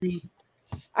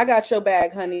I got your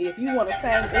bag, honey. If you want to sing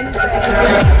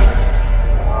anything.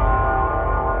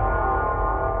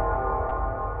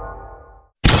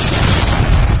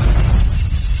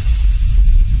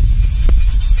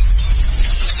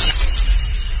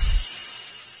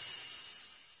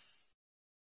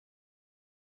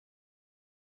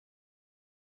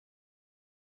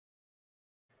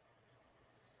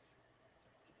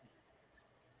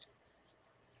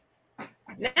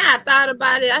 Now I thought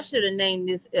about it. I should have named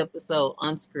this episode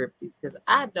Unscripted because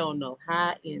I don't know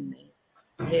how in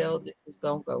the hell this is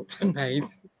gonna go tonight.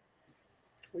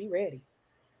 We ready.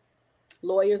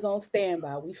 Lawyers on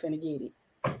standby. We finna get it.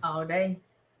 All day.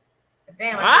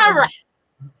 Damn, All right.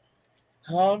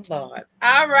 Oh Lord.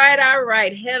 All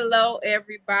right. Hello,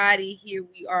 everybody. Here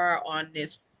we are on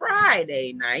this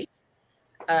Friday night.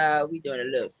 We doing a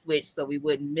little switch so we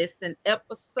wouldn't miss an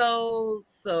episode.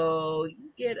 So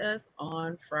you get us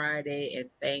on Friday, and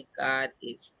thank God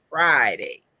it's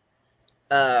Friday.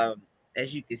 As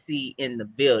you can see in the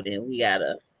building, we got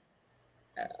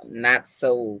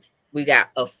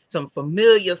some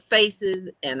familiar faces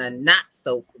and a not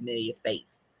so familiar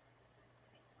face.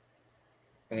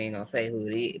 We ain't gonna say who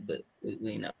it is, but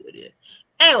we know who it is.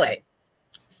 Anyway,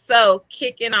 so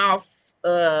kicking off,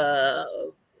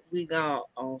 we gonna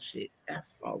oh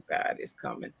God, it's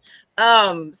coming.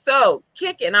 So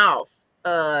kicking off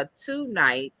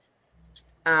tonight,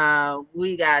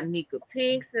 we got Nika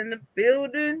Pinks in the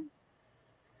building.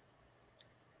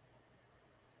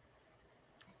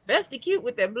 Bestie cute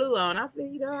with that blue on. I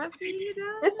see you though.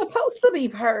 It's supposed to be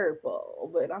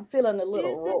purple, but I'm feeling a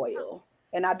little royal.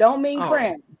 And I don't mean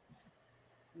crown,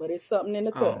 but it's something in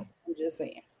the cup. I'm just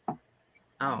saying.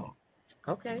 Oh,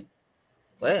 okay.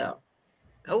 Well,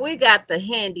 we got the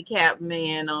handicapped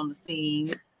man on the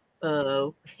scene.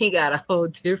 He got a whole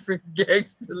different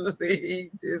gangster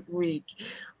league this week.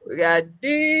 We got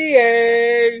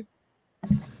DA.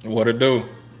 What it do?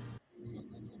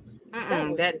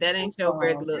 That ain't your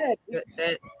regular.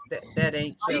 That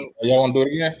ain't your. Y'all want to do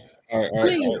it again? All right.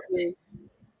 Please.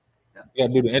 You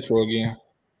gotta do the intro again.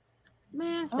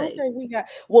 Man, okay, we got.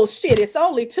 Well, shit, it's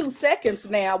only 2 seconds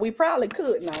now. We probably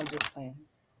could. No, I'm just playing.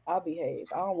 I'll behave.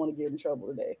 I don't want to get in trouble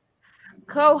today.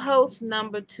 Co-host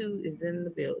number 2 is in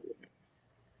the building.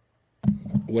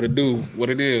 What it do? What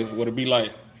it is? What it be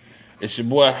like? It's your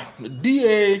boy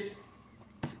DA,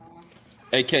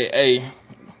 aka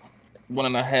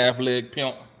 1.5 leg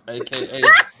pimp,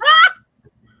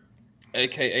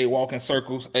 aka walking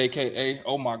circles, aka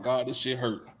oh my God, this shit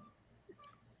hurt.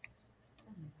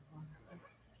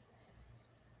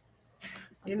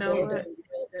 You know what?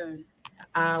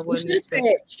 We should have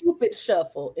said Cupid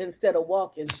shuffle instead of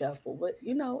walking shuffle, but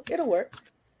you know, it'll work.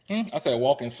 I said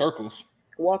walking circles.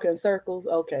 Walking circles,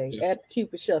 okay. Yes. Add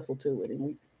Cupid shuffle to it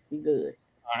and we good.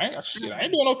 I ain't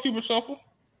doing no Cupid shuffle.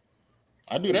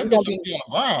 I do that bitch be on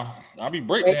the ground. I'll be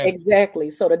breaking that. Exactly.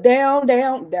 So the down,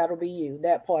 that'll be you.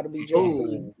 That part will be just for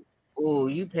you. Oh,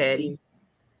 you petty.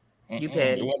 You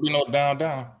petty. It won't be no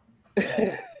down.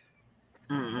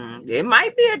 It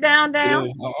might be a down.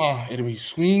 It'll be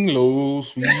swing low,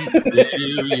 sweet.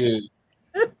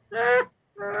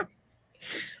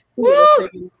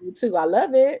 Too. I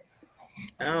love it.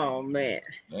 Oh man.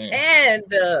 Damn. And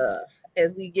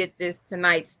as we get this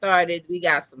tonight started, we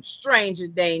got some stranger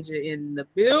danger in the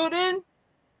building.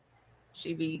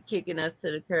 She be kicking us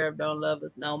to the curb, don't love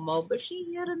us no more, but she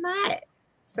here tonight.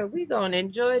 So we gonna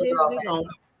enjoy this. We gonna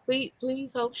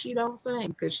please hope she don't sing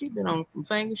because she been on some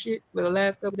singing shit for the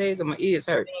last couple days and my ears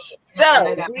hurt.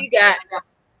 So we got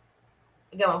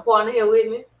my partner here with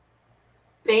me.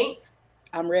 Pinks.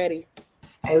 I'm ready.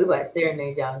 Hey, we about to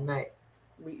serenade y'all tonight.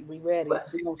 We ready.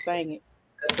 We gonna sing it.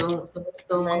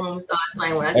 So my home starts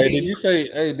singing when I did you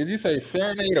say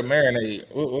serenade or marinade?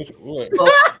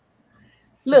 What?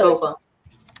 Look,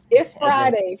 it's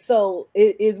Friday, so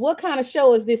what kind of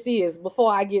show is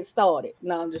before I get started?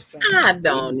 No, I'm just trying. I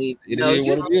don't even know. It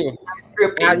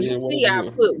is what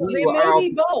it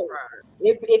is. Both.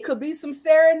 It could be some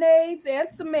serenades and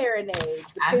some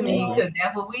marinades. I mean, because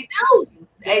that's what we do.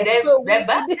 Hey, that's do.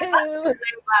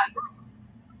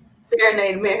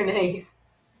 Serenade marinades.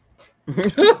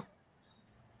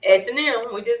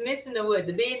 S&M, we just missing the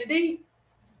B and the D.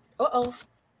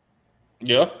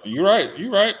 Yeah, you're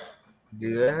right.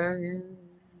 Yeah.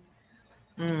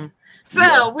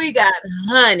 So we got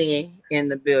Honey in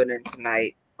the building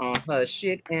tonight on her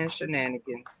shit and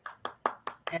shenanigans.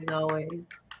 As always,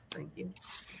 thank you.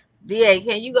 DA,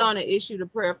 can you go on and issue the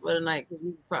prayer for tonight? Because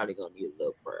we probably gonna need a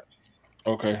little prayer.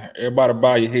 Okay, everybody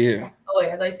bow your head. Oh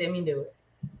wait, I thought you said me do it.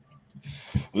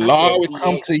 Lord, we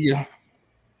come to you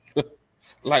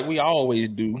like we always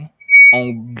do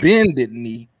on bended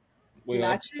knee, Well,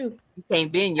 not you. You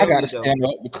can't bend your I gotta knee, though. stand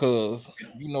up because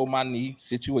you know my knee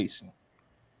situation.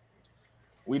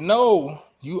 We know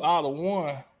you are the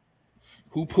one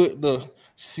who put the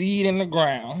seed in the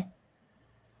ground,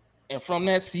 and from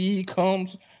that seed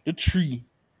comes the tree,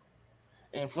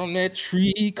 and from that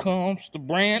tree comes the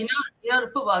branch. You know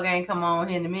the football game come on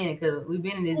here in a minute because we've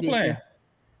been in this business.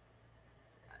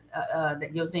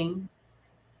 Your team.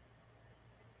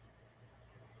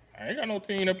 I ain't got no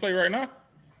team that play right now.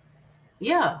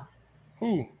 Yeah.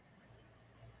 Who?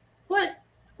 What?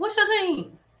 What's your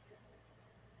team?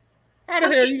 How the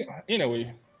hell you?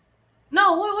 Anyway.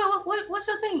 No. What's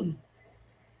your team?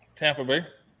 Tampa Bay.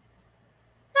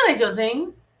 That ain't your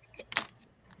team.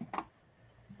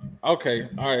 Okay,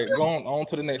 all right. Go on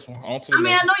to the next one. I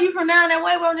know you from down that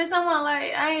way, but I'm just someone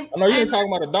like I know you ain't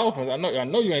talking about the Dolphins. I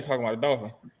know you ain't talking about the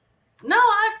Dolphins. No,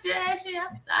 I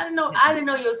didn't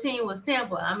know your team was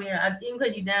Tampa. I mean, even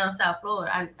because you down South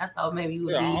Florida, I thought maybe you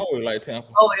would be. I always like Tampa.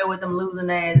 Over there with them losing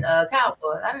ass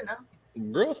Cowboys. I didn't know.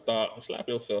 Girl, stop. Slap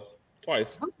yourself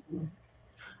twice.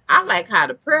 I like how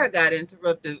the prayer got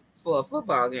interrupted for a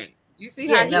football game. You see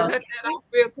how he cut that off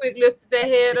real quick, lifted that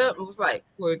head up, and was like,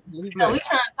 "What?" We trying to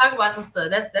talk about some stuff.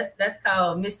 That's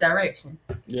called misdirection.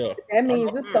 Yeah, that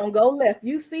means it's gonna go left.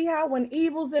 You see how when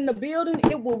evil's in the building,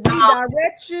 it will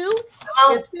redirect you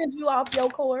and send you off your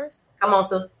course. Come on,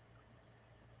 sister.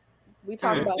 We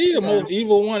talk about the most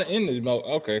evil one in this mode.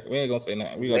 Okay, we ain't gonna say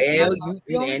nothing. We gonna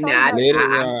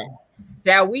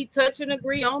shall we touch and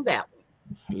agree on that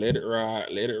one? Let it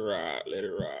ride. Let it ride. Let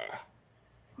it ride.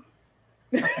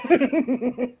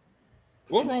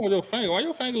 What's wrong with your finger? Why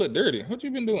your finger look dirty? What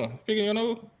you been doing? Picking your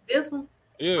nose? This one?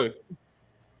 Yeah.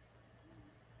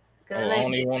 I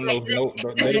don't even want to know.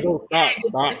 Let it go.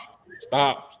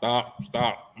 Stop.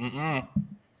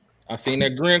 I seen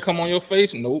that grin come on your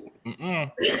face. Nope.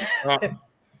 Stop.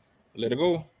 Let it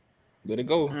go.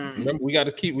 Remember, we got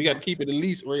to keep it at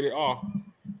least rated R.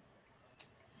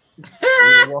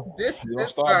 We're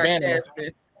start banning.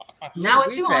 Now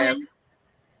what you want?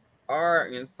 Are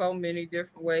in so many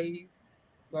different ways.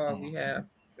 We have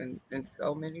in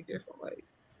so many different ways.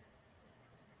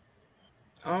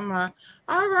 Oh my!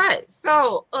 All right,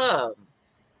 so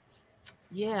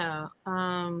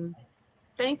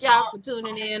thank y'all for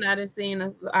tuning in. I done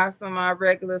seen some of our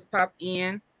regulars pop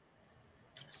in,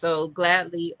 so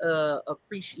gladly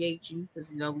appreciate you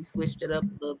because we switched it up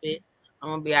a little bit. I'm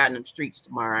gonna be out in the streets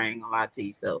tomorrow. I ain't gonna lie to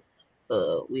you, so.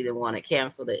 We didn't want to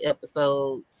cancel the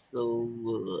episode, so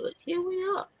here we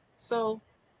are. So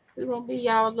we're gonna be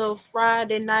y'all little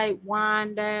Friday night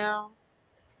wind down.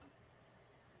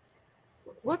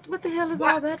 What the hell is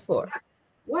all that for?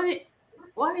 Why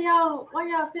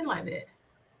y'all seem like that?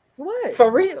 What?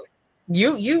 For real?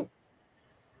 You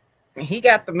he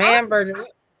got the man burden.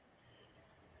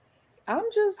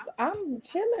 I'm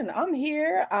chilling. I'm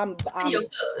here. I'm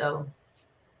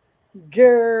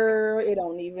girl, it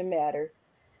don't even matter.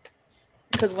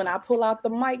 Because when I pull out the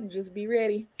mic, just be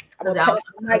ready. We're gonna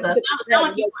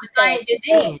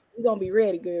be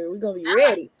ready, girl. We're gonna be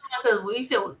ready. Because we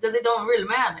said because it don't really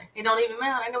matter. It don't even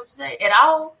matter. I know what you say. At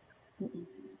all.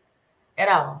 At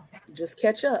all. Just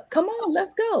catch up. Come on,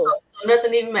 let's go. So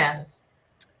nothing even matters.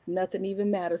 Nothing even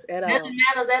matters at all. Nothing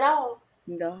matters at all.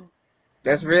 No.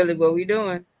 That's really what we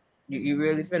doing. You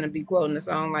really finna be quoting a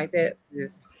song like that?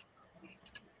 Just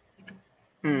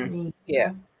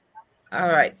yeah.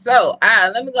 All right. So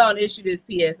let me go and issue this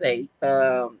PSA.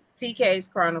 TK's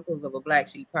Chronicles of a Black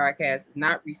Sheep podcast is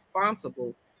not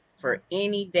responsible for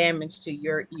any damage to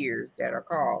your ears that are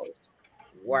caused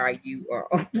while you are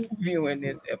viewing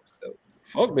this episode.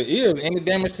 Fuck the ears. Any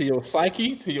damage to your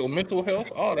psyche, to your mental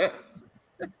health, all that.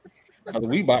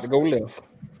 We about to go left.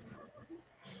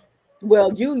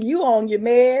 Well, you on your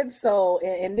meds, so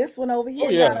and this one over here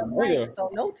so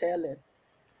no telling.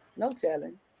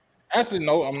 Actually,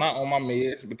 no, I'm not on my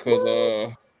meds because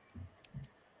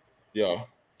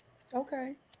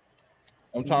Okay.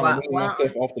 I'm trying to wean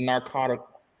myself off the narcotic.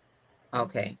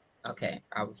 Okay.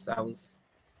 I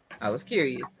was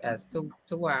curious as to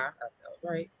why.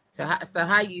 Right. So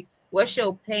how what's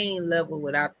your pain level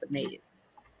without the meds?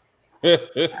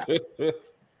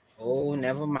 Oh,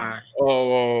 never mind.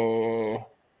 Oh,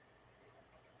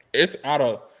 it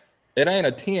ain't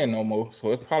a 10 no more.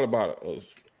 So it's probably about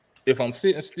if I'm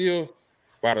sitting still,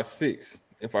 about a 6.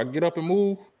 If I get up and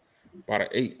move, about an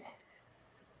 8.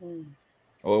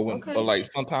 Or like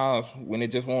sometimes when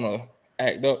it just want to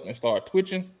act up and start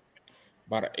twitching,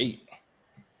 about an 8.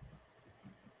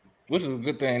 Which is a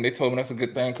good thing. They told me that's a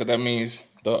good thing because that means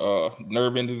the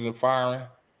nerve endings are firing.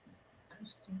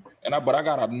 But I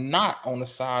got a knot on the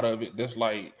side of it that's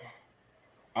like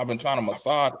I've been trying to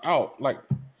massage out. Like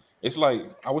It's like,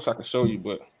 I wish I could show you,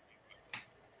 but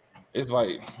it's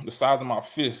like the size of my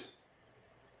fist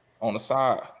on the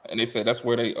side. And they said that's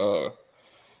where they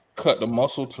cut the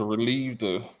muscle to relieve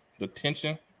the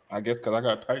tension, I guess, because I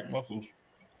got tight muscles.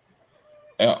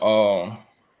 And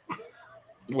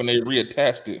when they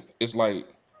reattached it, it's like,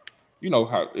 you know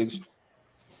how it's,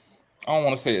 I don't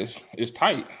want to say it's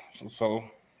tight. So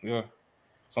yeah,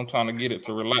 so I'm trying to get it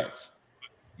to relax.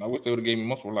 I wish they would have gave me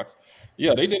muscle relax.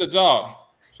 Yeah, they did a job.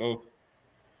 So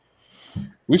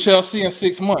we shall see in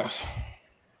 6 months.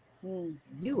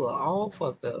 You are all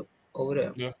fucked up over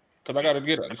there. Yeah, because I got to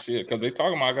get it. Shit, because they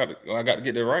talking about I got to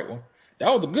get the right one.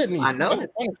 That was the good knee. I know. That's the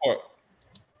funny part.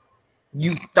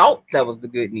 You thought that was the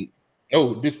good knee.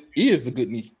 No, this is the good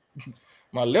knee.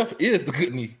 My left is the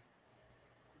good knee.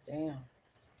 Damn.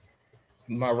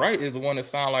 My right is the one that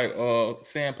sound like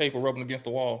sandpaper rubbing against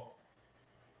the wall.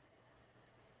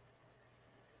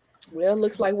 Well,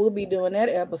 looks like we'll be doing that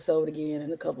episode again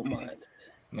in a couple months.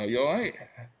 No, you all right?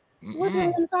 What, you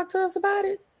want to talk to us about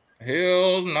it?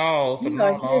 Hell no. You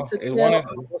are here to tell our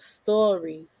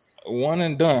stories. One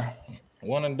and done.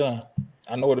 One and done.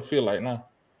 I know what it feel like now.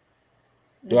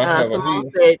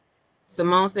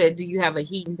 Simone said, do you have a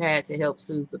heating pad to help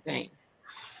soothe the pain?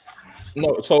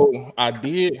 No, so I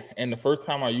did, and the first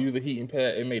time I used a heating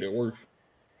pad, it made it worse.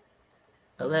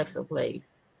 Alexa played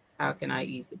How Can I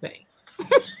Ease the Pain?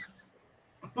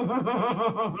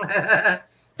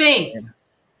 Pinks.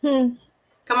 Come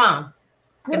on.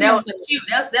 That was a cue.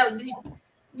 That was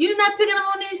you're not picking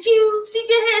up on these cues. She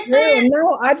just had said.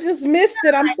 No, I just missed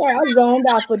it. I'm sorry. I zoned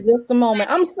out for just a moment.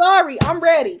 I'm sorry. I'm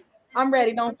ready.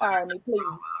 Don't fire me, please.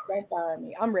 Don't fire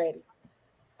me. I'm ready.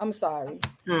 I'm sorry.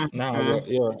 Yeah,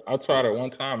 I tried it one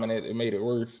time and it made it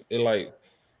worse. It like,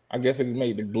 I guess it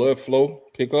made the blood flow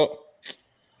pick up.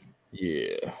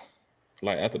 Yeah.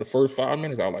 Like after the first 5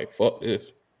 minutes, I was like, fuck this.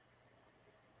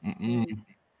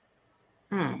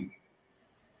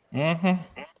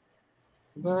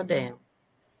 Well, damn.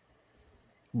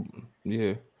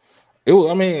 Yeah. It was,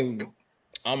 I mean,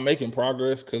 I'm making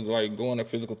progress because like going to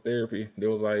physical therapy, there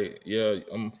was like, yeah,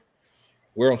 I'm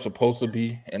where I'm supposed to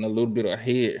be and a little bit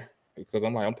ahead because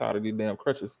I'm like, I'm tired of these damn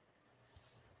crutches.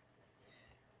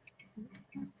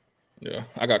 Yeah,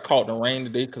 I got caught in the rain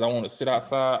today because I want to sit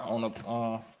outside on the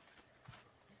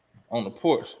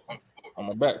porch, on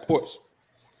my back porch.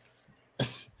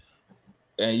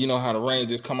 And you know how the rain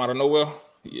just come out of nowhere?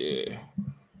 Yeah,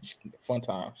 fun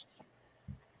times.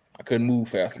 I couldn't move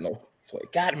fast enough, so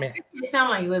it got me. It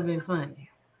sounded like it would have been funny.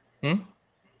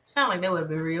 Sound like that would have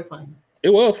been real funny.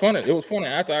 It was funny. It was funny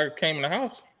after I came in the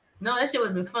house. No, that shit would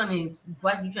have been funny.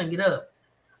 Why you trying to get up?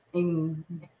 And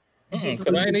because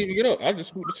I didn't even get up. I just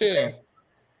scooped the chair in.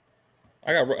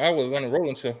 I was on the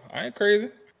rolling chair. I ain't crazy.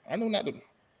 I knew not to.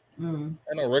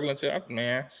 I know regular chair.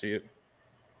 Man, shit.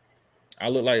 I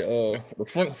look like the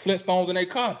Flintstones in their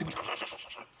car.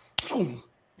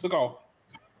 Took off.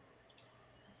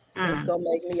 It's gonna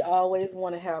make me always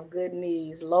want to have good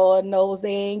knees. Lord knows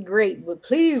they ain't great, but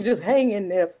please just hang in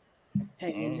there.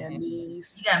 Hang in their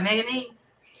knees. You got mega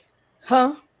knees?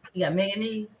 Huh? You got mega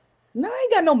knees? No, I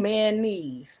ain't got no man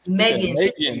knees. Megan.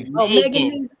 Oh, Megan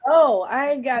knees. Oh,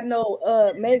 I ain't got no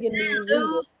Megan knees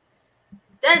either.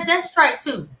 That's strike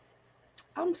two.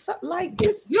 I'm so like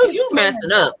it's you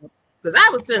messing up. Because I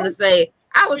was finna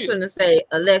say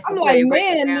Alexa. I'm like,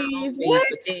 man knees. What?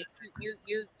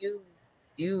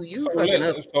 You so fucking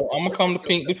up. So I'm gonna come to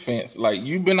Pink defense. Like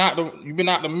you've been out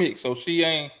the mix, so she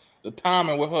ain't the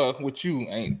timing with you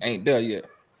ain't there yet.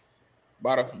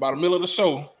 By the middle of the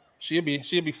show, she'll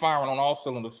be firing on all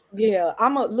cylinders. Yeah,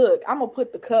 I'm gonna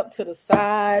put the cup to the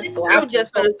side. So I was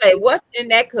just gonna say, what's in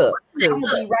that cup? I'm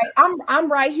gonna be right.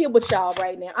 I'm right here with y'all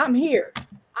right now. I'm here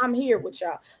with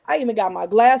y'all. I even got my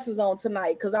glasses on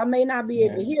tonight because I may not be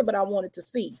able to hear, but I wanted to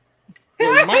see.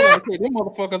 Well, you might want to take them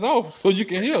motherfuckers off so you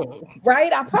can hear.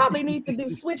 Right? I probably need to do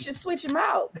switch them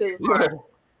out because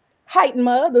heighten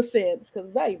my other sense. Because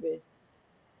baby,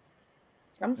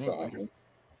 I'm sorry.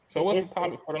 So what's the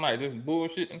topic for tonight? Just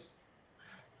bullshitting,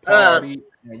 party,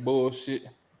 and bullshit,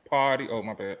 party. Oh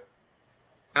my bad.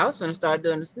 I was gonna start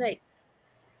doing the snake.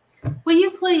 Will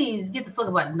you please get the fuck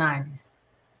about the 90s?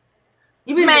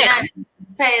 You been in the 90s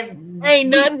past. Ain't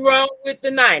nothing wrong with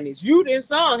the 90s. You done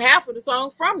sung half of the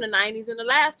songs from the 90s in the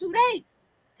last 2 days.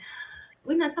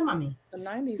 We're not talking about me. The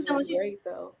 90s was great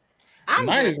though. The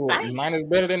 90s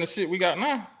better than the shit we got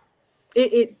now.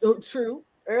 It true.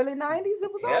 Early 90s,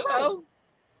 it was all right.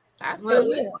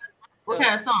 What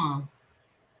kind of song?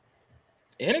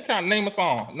 Any kind. Name a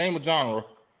song. Name a genre.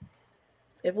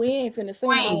 If we ain't finna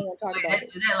sing, I don't want to talk about it.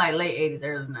 Is that like late 80s,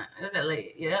 early 90s? Is that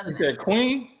late? Yeah. That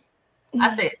Queen?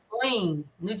 I said swing,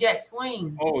 New Jack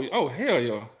Swing. Oh, hell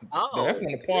yeah! That's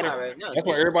when the party. That's when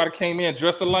yeah. everybody came in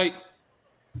dressed alike.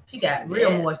 She got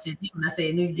real moisture when I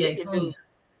said New Jack Swing.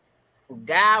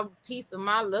 God, piece of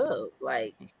my love,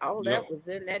 like all that was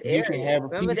in that area. You can have a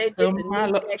Remember piece they did of the my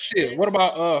New love. Jack Shit. Swing? What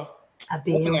about I've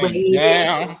what's her been name? waiting.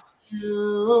 Yeah.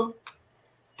 You,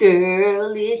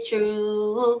 girl, it's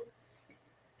true.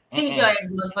 Finish your ass,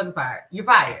 motherfucking fire. You're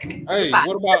fired. Hey, You're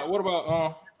fired. what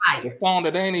about the song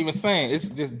that they ain't even saying? It's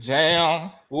just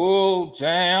jam. Whoa,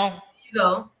 jam. You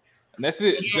go. And that's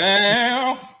it.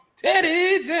 Jam.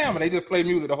 Teddy jam. And they just play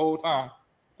music the whole time.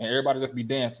 And everybody just be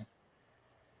dancing.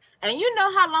 And you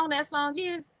know how long that song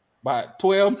is? About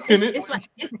 12 minutes.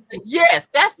 Yes,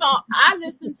 that song. I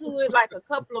listened to it like a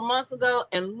couple of months ago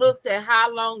and looked at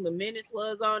how long the minutes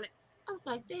was on it. I was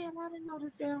like, damn, I didn't know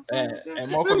this damn song.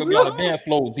 And motherfuckers be on the dance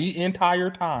floor the entire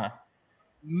time.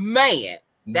 Man,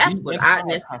 that's what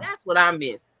I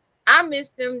missed. I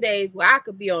missed them days where I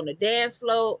could be on the dance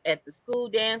floor at the school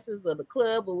dances or the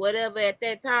club or whatever at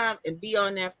that time and be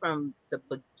on there from the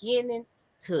beginning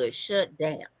to it shut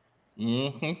down.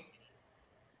 Mm-hmm.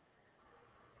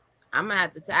 I'd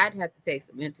have to take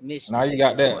some intermission. Now you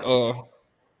got that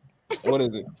what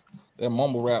is it? That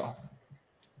mumble rap.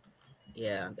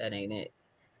 Yeah, that ain't it.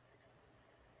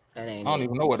 I don't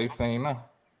even know what they saying now.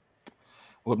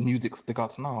 What music stick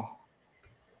out now?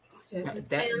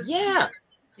 Yeah.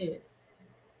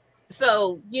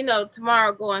 So,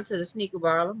 tomorrow going to the sneaker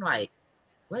bar, I'm like,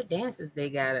 what dances they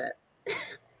got at?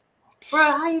 Bro,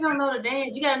 how you don't know the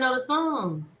dance? You gotta know the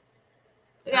songs.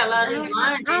 They got a lot of these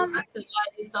line dances, a lot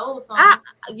of these soul songs.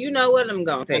 You know what I'm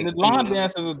gonna take. And the line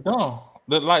dances are dumb.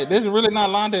 Like, there's really not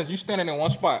line dance. You standing in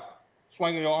one spot,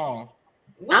 swinging your arms.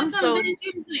 I'm so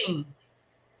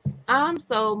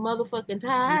motherfucking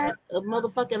tired of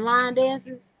motherfucking line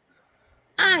dances.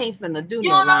 I ain't finna do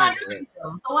no line dance.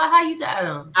 So how you tired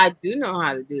of them? I do know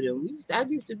how to do them. I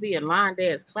used to be in line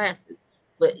dance classes,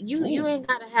 but you ain't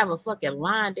gotta have a fucking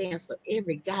line dance for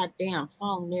every goddamn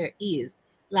song there is.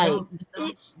 Like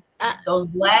those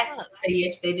blacks say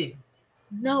yes, they do.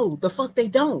 No, the fuck they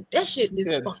don't. That shit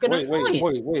is fucking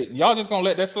annoying. Wait. Y'all just gonna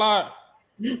let that slide?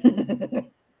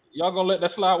 Y'all gonna let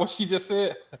that slide? What she just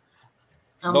said?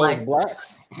 Those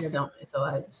blacks. You don't. So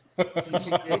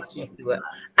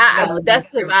that's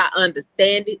because I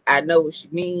understand it. I know what you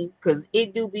mean. Because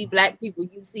it do be black people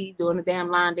you see doing the damn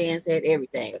line dance at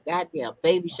everything. A goddamn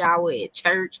baby shower at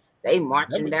church. They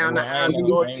marching down the aisle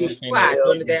doing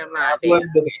the damn line dance.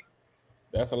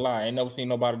 That's a lie. I ain't never seen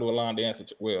nobody do a line dance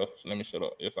at well, so let me shut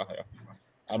up. Yes, I have.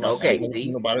 Okay,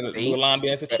 see nobody do a line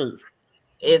dance at church.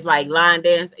 It's like line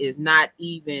dance is not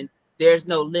even. There's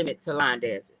no limit to line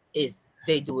dancing.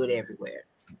 They do it everywhere.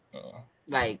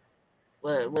 Like,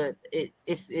 what?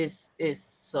 It's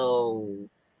so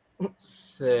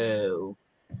it's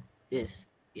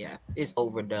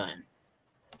overdone.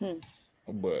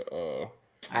 But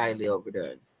highly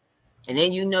overdone. And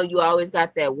then you always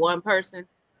got that one person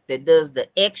that does the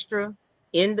extra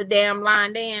in the damn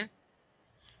line dance.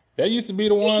 That used to be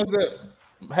the ones that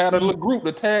had a little group,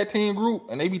 the tag team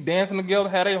group, and they be dancing together,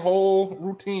 had a whole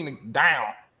routine down.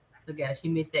 Look at her, she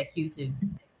missed that cue too.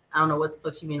 I don't know what the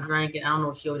fuck she been drinking. I don't know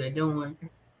what she over there doing.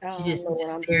 She just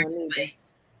stared in his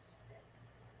face.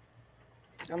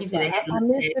 I'm sorry. I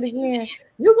missed it again.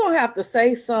 You're gonna have to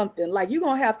say something. Like you're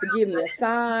gonna have to give me a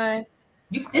sign.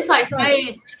 It's like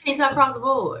Spade. You can't talk across the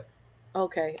board.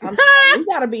 Okay, you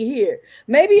gotta be here.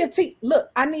 Maybe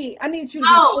look, I need you to be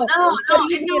instead of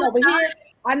you being over here.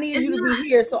 I need you to be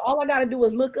here. So all I gotta do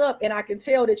is look up, and I can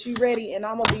tell that you're ready, and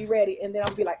I'm gonna be ready, and then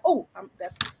I'll be like, oh,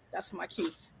 that's my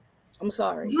cue. I'm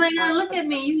sorry. You ain't gotta look at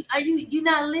me. You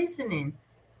not listening.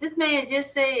 This man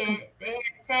just said they had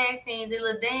a tag team, they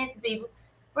little dance people.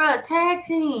 Bro, tag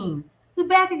team. We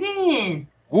back again.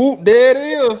 Whoop, there it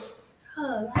is.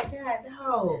 Oh, like that,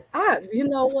 no. You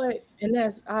know what? And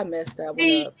I messed that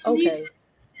one up. Okay.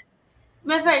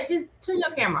 Matter of fact, just turn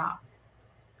your camera off.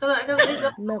 Because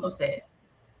it's never said.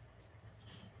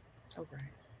 Okay.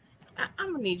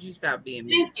 I'm gonna need you to stop being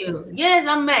mean. Thank you. Yes,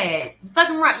 I'm mad.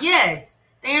 Fucking right. Yes.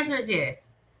 The answer is yes.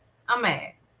 I'm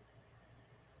mad.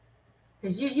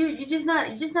 Cause you're just not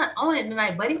on it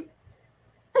tonight, buddy.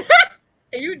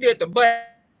 And you did the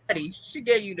buddy. She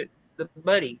gave you the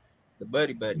buddy. The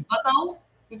buddy. Bucko,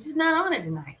 you're just not on it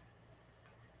tonight.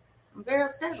 I'm very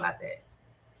upset about that.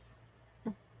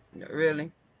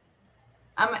 Really?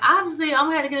 I mean, obviously, I'm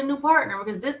gonna have to get a new partner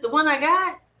because the one I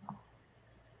got.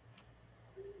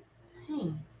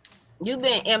 You've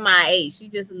been MIA. She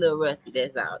just a little rusty.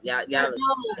 That's all. Y'all. No.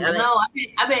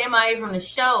 I've been MIA from the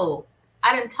show.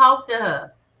 I didn't talk to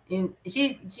her, and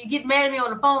she get mad at me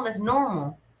on the phone. That's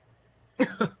normal.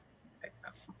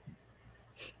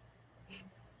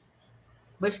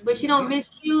 But she don't miss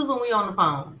cues when we on the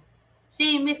phone.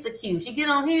 She ain't missed a cue. She get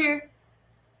on here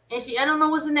and I don't know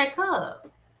what's in that cup.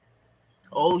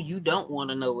 Oh, you don't want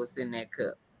to know what's in that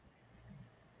cup.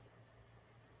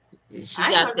 She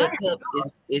got that cup.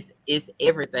 It's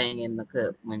everything in the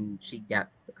cup when she got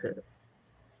the cup.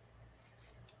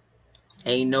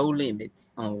 Ain't no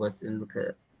limits on what's in the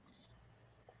cup.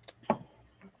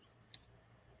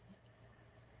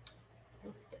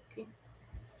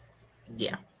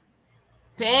 Yeah.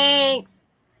 Thanks.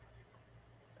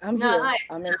 I'm here.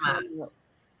 I'm in time.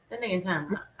 That nigga in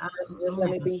time. Just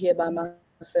let me be here by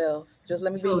myself. Just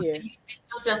let me be here. Get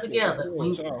yourself together.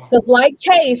 Because like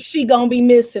Case, she gonna be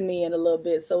missing me in a little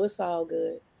bit, so it's all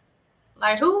good.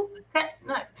 Like who?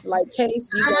 Like Case,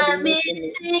 you gonna be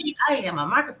missing me. I ain't got my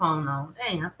microphone on.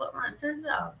 Dang, I fucked around and turned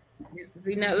it off.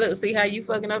 See now, look, see how you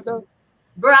fucking up though?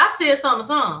 Bro, I still sung the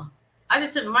song. I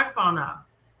just took the microphone off.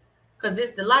 Cause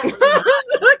this the light was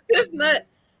It's not.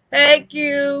 Thank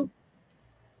you.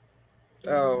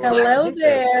 Oh, hello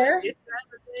there.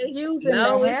 You's in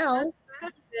the house.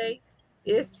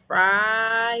 It's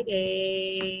Friday.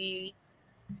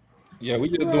 Yeah, we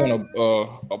just doing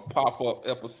a pop-up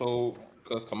episode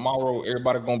because tomorrow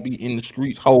everybody gonna be in the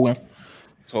streets hoeing.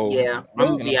 So yeah,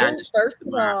 I'm gonna be out the streets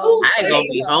tomorrow. I ain't gonna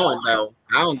be hoeing though.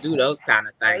 I don't do those kind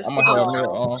of things. I'm gonna have me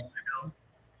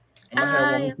I'm gonna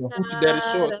have one of the Hoochie Daddy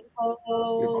shorts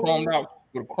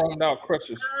with chromed out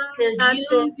crutches.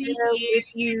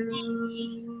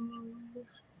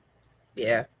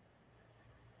 Yeah.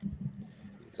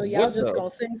 So y'all just gonna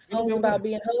sing songs about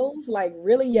being hoes? Like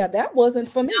really? Yeah, that wasn't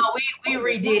for me. No, we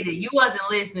redid it. You wasn't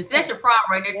listening. So that's your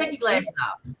problem right there. Take your glasses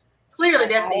off. Clearly,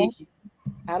 that's the issue.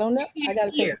 I don't know. I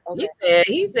gotta hear. Okay.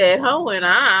 He said hoeing.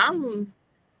 I'm.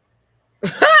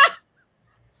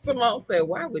 Simone said,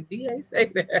 "Why would DA say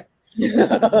that?"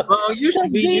 Oh, you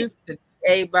should be used to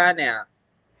DA by now,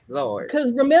 Lord.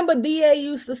 Because remember, DA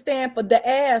used to stand for the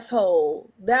asshole.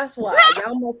 That's why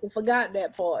y'all must have forgot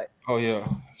that part. Oh yeah,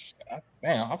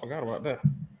 damn, I forgot about that.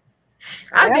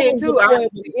 I did too.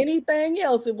 Anything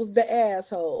else, it was the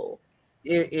asshole.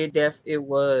 It definitely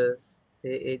was.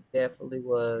 It definitely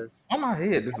was. On my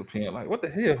head disappeared. Like what the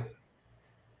hell?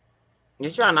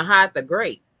 You're trying to hide the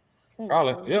grate.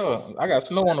 Probably, yeah. I got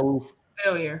snow on the roof.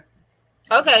 Failure.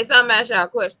 Okay, so I'm gonna ask y'all a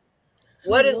question.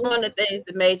 What is one of the things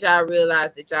that made y'all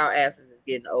realize that y'all asses is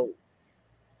getting old?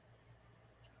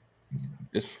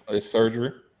 It's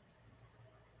surgery.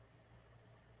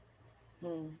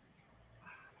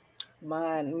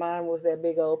 Mine was that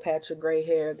big old patch of gray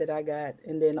hair that I got,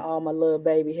 and then all my little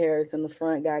baby hairs in the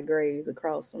front got grays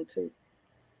across them too.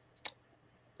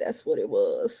 That's what it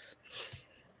was.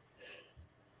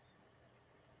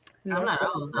 I'm not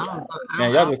old.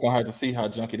 Man, y'all just gonna have to see how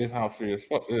junky this house is.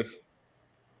 Fuck this.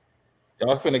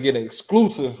 Y'all finna get an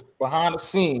exclusive behind the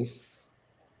scenes.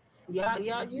 Yeah,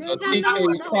 you ain't got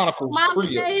TK Chronicles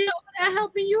Cribs. That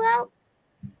helping you out?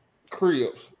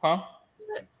 Cribs, huh?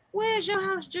 Where's your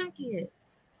house junky at?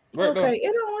 Right okay, there.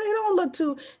 it don't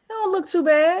look too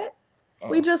bad.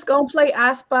 We just gonna play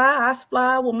I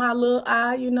Spy with my little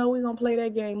eye. You know, we're gonna play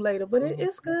that game later, but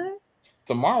it's good.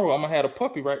 Tomorrow I'm gonna have a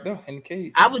puppy right there in the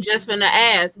cage. I was just finna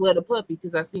ask where the puppy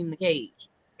because I seen the cage.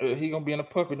 He gonna be in the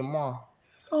puppy tomorrow.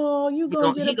 Oh, you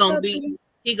gonna get a puppy?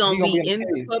 He gonna be in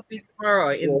the puppy tomorrow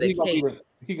or in the cage.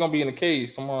 He gonna be in the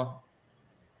cage tomorrow.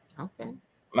 Okay.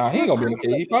 Nah, he ain't gonna be in the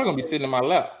cage. He probably gonna be sitting in my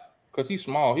lap because he's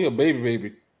small. He a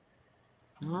baby.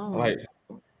 Oh. Like.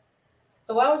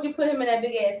 So why would you put him in that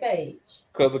big ass cage?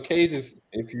 Because the cage is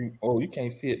you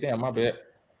can't see it. Damn, my bad.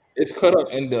 It's cut up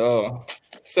in the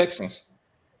sections.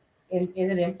 Is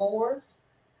it in fours?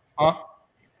 Huh?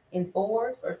 In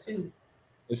fours or two?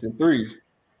 It's in threes.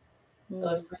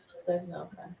 Oh, it's 3 sections.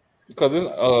 Okay. Because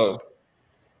the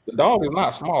dog is not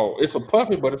small. It's a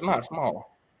puppy, but it's not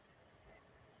small.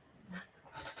 I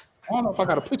don't know if I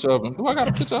got a picture of him. Do I got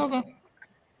a picture of him?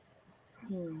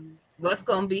 What's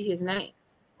gonna be his name?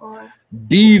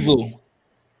 Diesel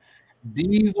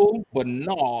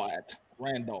Bernard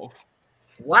Randolph.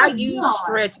 Why you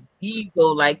stretch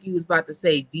Diesel like you was about to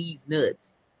say these nuts?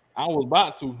 I was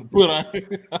about to, but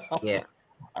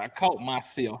I caught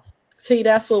myself. See,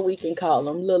 that's what we can call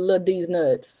them, little these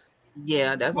nuts.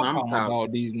 Yeah, that's what I'm calling all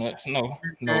these nuts. No,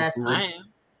 that's fine.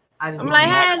 I'm like,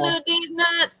 hey, little these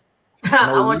nuts.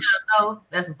 I want y'all to know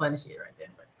that's some funny shit right there.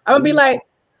 I'm gonna be like,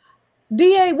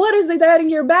 DA, what is it that in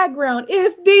your background?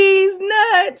 It's these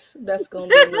nuts. That's gonna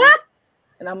be me.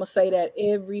 And I'm gonna say that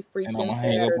every freaking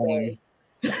Saturday.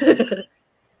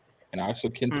 And I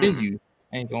shall continue.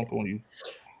 I ain't going on you.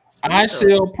 I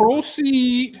shall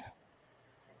proceed.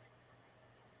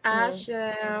 I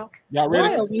shall. Y'all ready?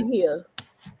 Why are we here?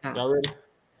 Y'all ready?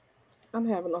 I'm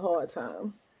having a hard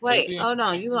time. Wait, hold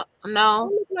on. You no. I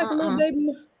look like a little baby.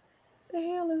 What the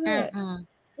hell is that?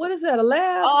 What is that? A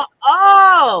lab?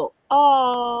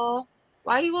 Oh.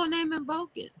 Why you want to name him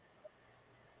Vulcan?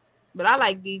 But I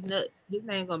like these nuts. His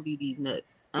name gonna be these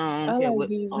nuts. I like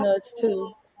these nuts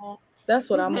too. That's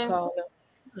what I'm gonna call them.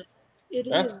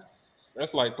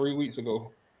 That's like 3 weeks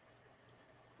ago.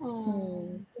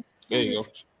 There you go.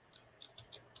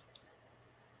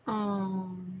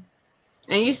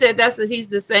 And you said he's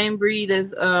the same breed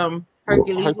as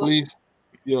Hercules.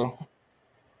 Yeah.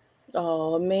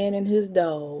 Oh, a man and his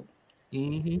dog.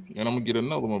 And I'm gonna get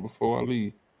another one before I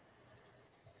leave.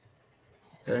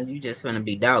 So you just gonna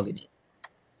be dogging it.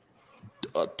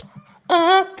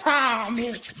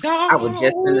 Atomic dog. I was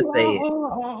just gonna say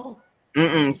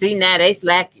it. See, now they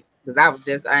slacking because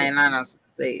I ain't not supposed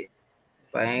to say it.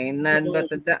 But ain't nothing but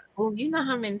the oh, you know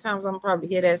how many times I'm probably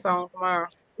hear that song tomorrow?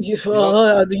 You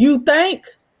think?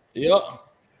 Yep.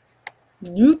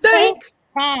 You think?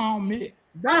 Atomic.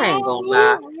 I ain't gonna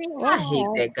lie. I hate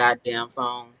that goddamn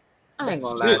song. I ain't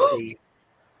gonna lie to you.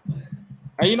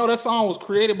 Hey, you know that song was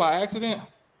created by accident?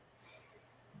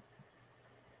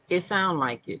 It sound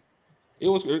like it. It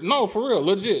was no, for real,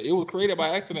 legit. It was created by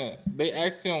accident. They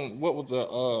asked him what was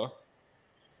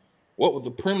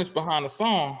the premise behind the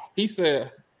song. He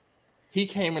said he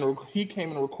came in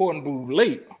the recording booth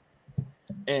late,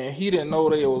 and he didn't know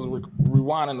they was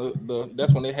rewinding the.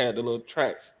 That's when they had the little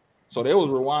tracks. So they was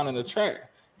rewinding the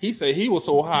track. He said he was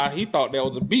so high he thought that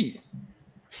was a beat.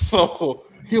 So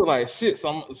he was like, "Shit,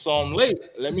 so I'm late.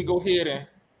 Let me go ahead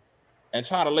and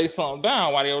try to lay something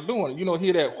down while they were doing it. You know,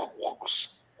 hear that?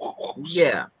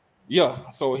 Yeah. Yeah.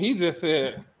 So he just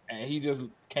said, and he just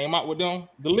came out with the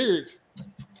lyrics.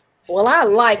 Well, I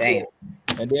like it.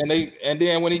 And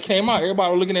then when he came out,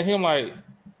 everybody was looking at him like,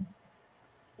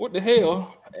 "What the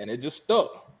hell?" And it just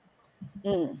stuck.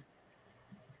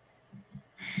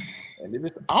 And it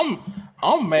just, I'm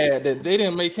mad that they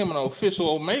didn't make him an official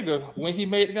Omega when he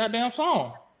made the goddamn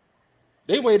song.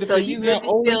 They waited so till you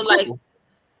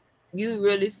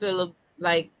really feel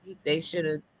like they should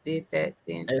have did that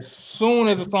then. As soon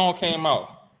as the song came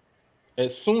out,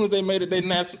 as soon as they made it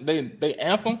they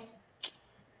anthem,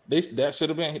 he should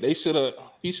have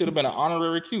been an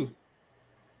honorary Q.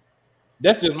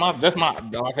 That's my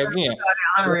dog again.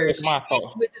 That's my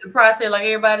thought. Went through the process like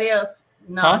everybody else.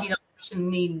 No, he shouldn't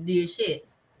need to do shit.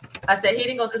 I said he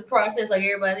didn't go through the process like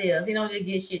everybody else. He don't just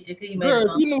get shit because he made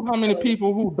something. You know how many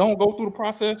people who don't go through the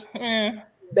process, man.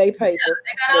 They pay. Yeah,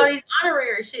 they got all these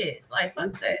honorary shits. Like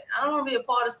fuck that. I don't want to be a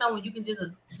part of something you can just.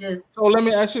 So let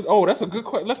me ask you. Oh, that's a good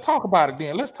question. Let's talk about it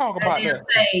then. Let's talk about that.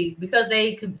 Say because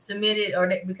they could submit it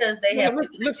or because they have.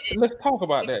 Let's talk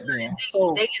about that then.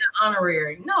 So they get an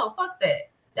honorary. No, fuck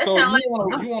that. That's so you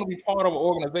want to be part of an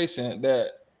organization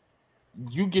that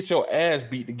you get your ass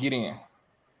beat to get in.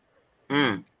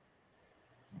 I'm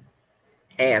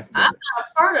not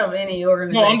a part of any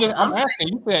organization. No, I'm asking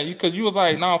you that because you was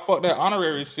like, "Nah, fuck that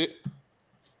honorary shit."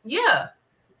 Yeah,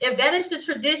 if that is the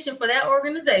tradition for that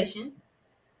organization,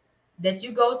 that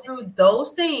you go through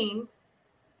those things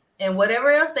and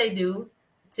whatever else they do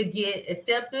to get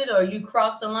accepted, or you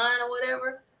cross the line or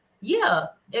whatever. Yeah,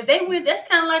 if they went, that's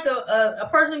kind of like a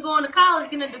person going to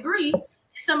college getting a degree.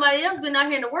 Somebody else been out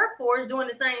here in the workforce doing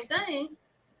the same thing.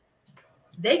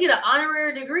 They get an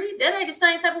honorary degree. That ain't the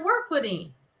same type of work put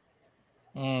in.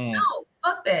 No,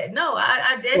 fuck that. No,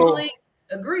 I definitely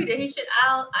agree that he should.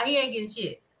 He ain't getting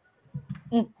shit.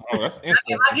 Oh, that's interesting.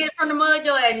 If I get it from the mud,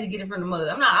 your ass need to get it from the mud.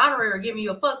 I'm not honorary giving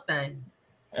you a fuck thing.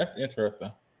 That's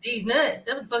interesting. These nuts.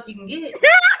 That's what the fuck you can get.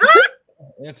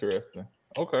 Interesting.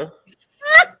 Okay.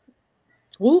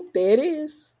 Whoop, there it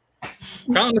is. I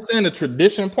understand the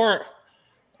tradition part,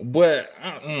 but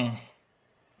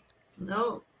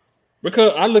no.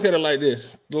 Because I look at it like this,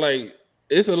 like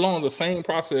it's along the same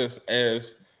process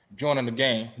as joining the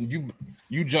game.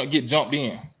 You get jumped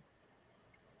in.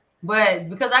 But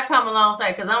because I come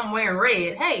alongside, because I'm wearing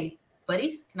red, hey,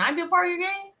 buddies, can I be a part of your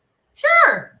game?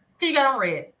 Sure, because you got on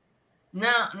red.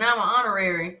 Now I'm an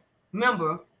honorary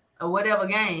member of whatever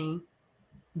game,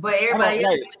 but everybody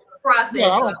else in the process.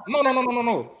 Yeah,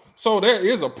 no. So there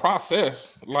is a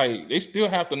process. Like they still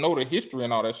have to know the history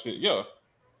and all that shit. Yeah.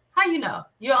 How you know?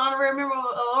 You're an honorary member of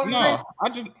an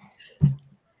organization? No,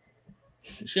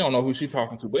 she don't know who she's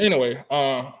talking to. But anyway,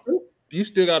 you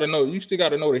still gotta know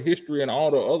the history and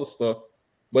all the other stuff.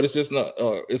 But it's just not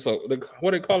it's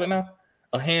what they call it now?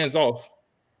 A hands-off.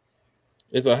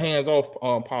 It's a hands-off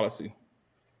policy.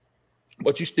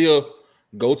 But you still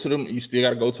go to them, you still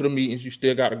gotta go to the meetings, you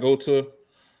still gotta go to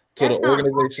the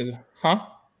organizations. Huh?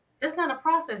 That's not a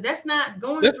process. That's not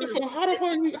going through. How is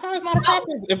not a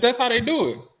process if that's how they do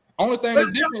it? Only thing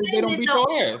that's different is they don't beat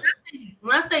your ass.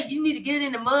 When I say you need to get it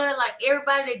in the mud, like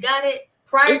everybody that got it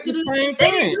prior it's to the same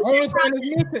thing. Only thing that's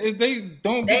missing is they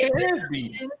don't get their ass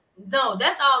beat. No,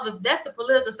 that's the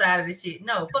political side of the shit.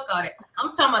 No, fuck all that.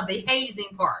 I'm talking about the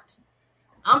hazing part.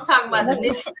 I'm talking about the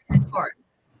administrative part.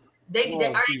 Are they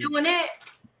doing that?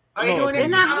 Are they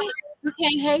doing that? You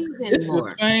can't haze anymore.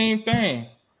 It's the same thing.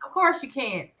 Of course you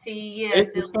can't.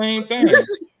 It's the same thing.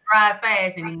 Drive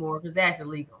fast anymore because that's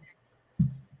illegal.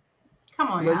 Come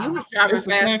on, well, you was driving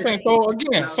fast.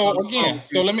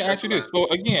 So let me ask you this. So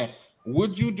again,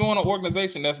 would you join an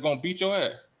organization that's gonna beat your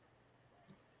ass?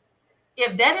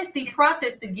 If that is the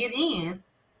process to get in,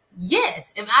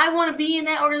 yes. If I want to be in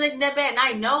that organization that bad, and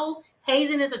I know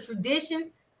hazing is a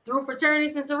tradition through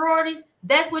fraternities and sororities,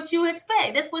 that's what you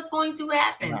expect. That's what's going to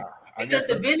happen. Because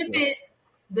the benefits,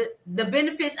 the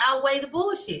benefits outweigh the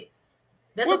bullshit.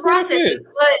 That's the process.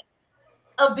 But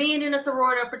of being in a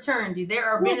sorority or fraternity, there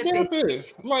are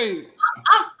benefits. Like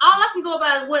all I can go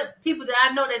by is what people that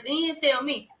I know that's in tell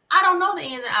me. I don't know the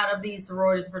ins and out of these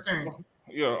sororities and fraternities.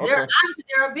 Yeah, okay.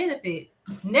 There are benefits.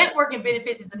 Networking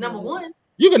benefits is the number one.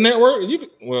 You can network.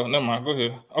 Well, never mind. Go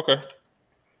ahead. Okay.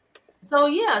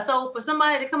 So so for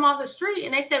somebody to come off the street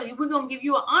and they say we're gonna give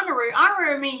you an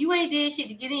honorary mean you ain't did shit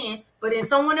to get in, but in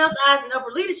someone else's eyes in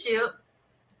upper leadership,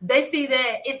 they see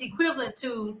that it's equivalent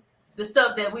to the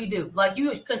stuff that we do. Like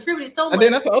you contributed so much. And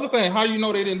then that's the other thing. How you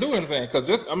know they didn't do anything? Because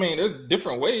there's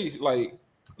different ways. Like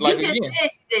you just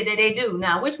said that they do.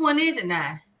 Now, which one is it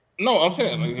now? No, I'm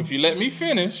saying like, if you let me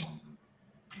finish,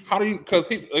 how do you? Because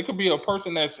it could be a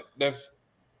person that's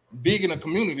big in the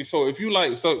community. So if you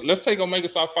let's take Omega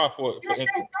Psi Phi for that's the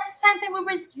same thing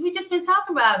we just been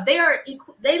talking about.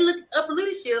 They look upper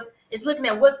leadership is looking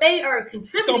at what they are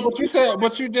contributing. So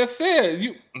but you just said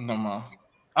no more.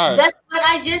 All right. That's what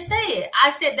I just said.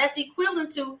 I said that's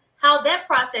equivalent to how that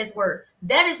process works.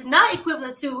 That is not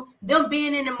equivalent to them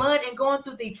being in the mud and going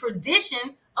through the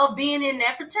tradition of being in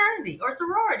that fraternity or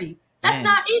sorority. That's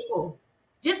not equal.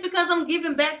 Just because I'm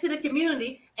giving back to the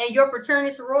community and your fraternity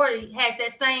sorority has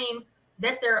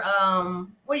that's their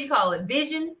what do you call it?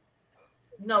 Vision?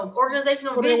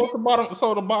 Organizational vision. What's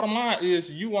the bottom line is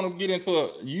you want to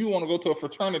go to a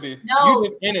fraternity. No, you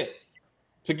just in it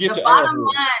to get the your bottom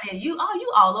line is you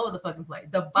all over the fucking place.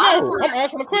 The bottom line. I'm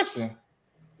asking a question.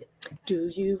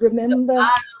 Do you remember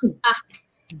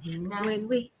when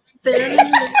we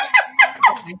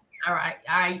All right.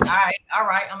 I'm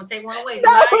gonna take one away.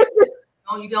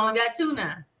 You only got two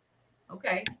now.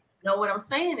 Okay. No, what I'm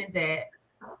saying is that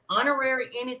honorary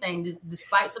anything,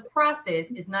 despite the process,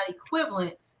 is not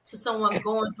equivalent to someone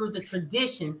going through the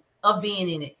tradition of being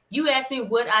in it. You asked me,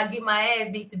 would I get my ass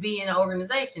beat to be in an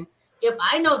organization? If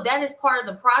I know that is part of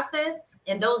the process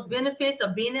and those benefits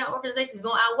of being in an organization is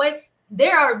going to outweigh,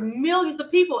 there are millions of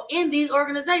people in these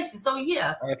organizations. So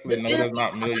yeah. Actually, no, there's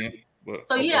not millions.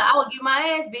 So okay. Yeah, I would get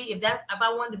my ass beat if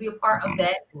I wanted to be a part of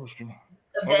that.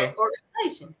 That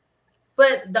organization.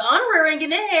 But the honorary ain't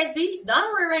getting their ass beat. The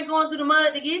honorary ain't going through the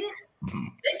mud to get it.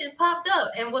 They just popped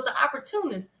up and was an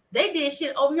opportunist. They did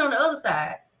shit over here on the other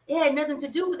side. It had nothing to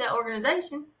do with that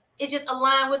organization. It just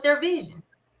aligned with their vision. And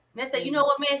they say, you know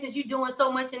what, man, since you're doing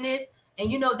so much in this, and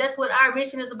that's what our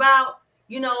mission is about,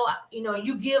 you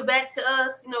give back to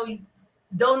us, you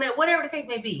donate, whatever the case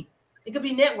may be. It could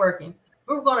be networking.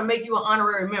 We're going to make you an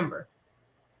honorary member.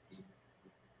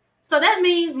 So that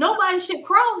means nobody should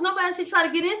cross. Nobody should try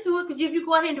to get into it because if you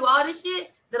go ahead and do all this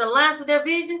shit that aligns with their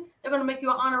vision, they're going to make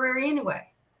you an honorary anyway.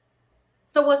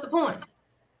 So what's the point?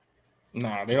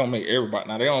 Nah, they don't make everybody.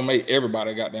 Now they don't make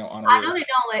everybody goddamn honorary. I know they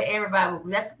don't let everybody.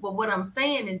 But what I'm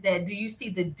saying is that do you see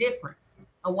the difference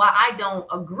of why I don't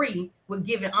agree with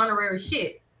giving honorary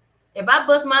shit? If I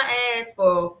bust my ass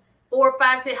for 4,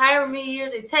 5, 6, however many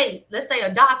years it takes, let's say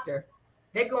a doctor,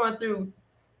 they're going through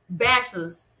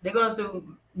bachelor's, they're going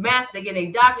through master, they're getting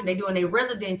a doctorate, they're doing a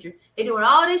residential, they're doing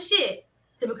all this shit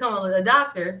to become a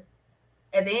doctor.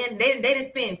 At the end, they didn't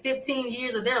spend 15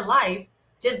 years of their life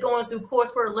just going through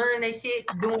coursework, learning their shit,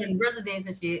 doing residence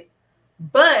and shit.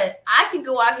 But I can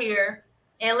go out here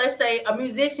and let's say a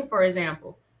musician, for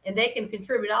example, and they can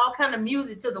contribute all kind of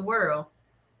music to the world.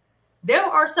 There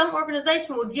are some organizations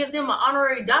will give them an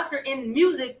honorary doctorate in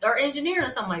music or engineering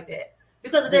or something like that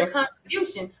because of their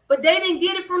contribution, but they didn't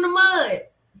get it from the mud.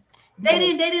 They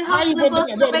didn't hustle and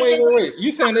bustle. Wait.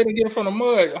 You saying they didn't get it from the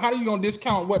mud? How are you gonna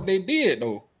discount what they did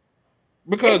though?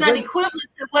 Because it's not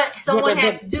equivalent to what someone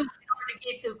has to do in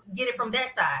order to get it from that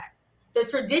side. The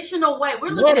traditional way we're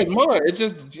looking at mud. It's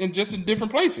just in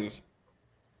different places.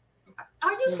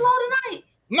 Are you slow tonight?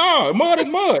 No, mud is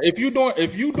mud. If you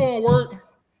doing work,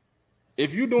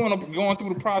 if you're going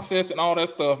through the process and all that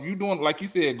stuff, you doing like you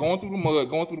said, going through the mud,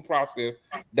 going through the process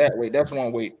that way. That's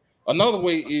one way. Another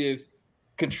way is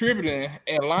contributing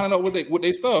and lining up with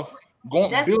their stuff,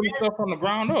 building stuff from the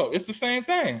ground up. It's the same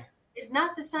thing. It's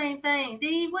not the same thing,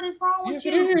 D. What is wrong with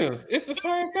you? Yes, it is. It's the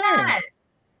same thing.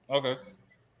 Okay.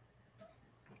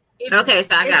 Okay,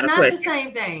 so I got a question. It's not the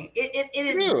same thing. It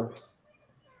is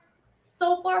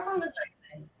so far from the same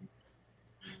thing.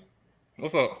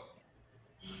 What's up?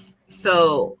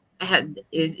 So,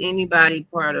 is anybody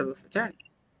part of a fraternity?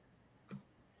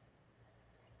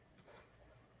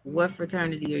 What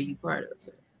fraternity are you part of,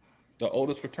 sir? The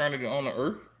oldest fraternity on the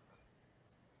earth.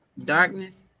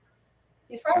 Darkness.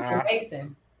 He's probably a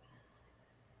Mason.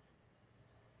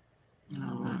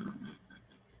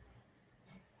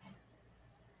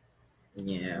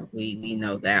 Yeah, we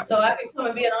know that. So I can come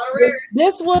and be an honorary.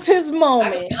 This was his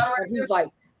moment. He's like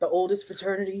the oldest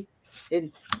fraternity.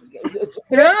 And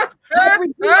B.I.B.I.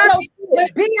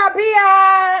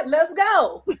 Let's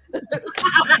go.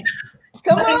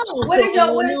 Come on. What is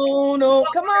your no,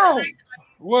 come on.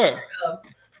 What?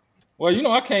 Well, you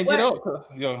know I can't get up.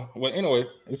 Well, anyway,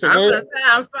 it's I'm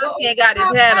surprised he ain't got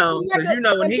his hat on because you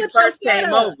know when he first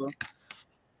came over.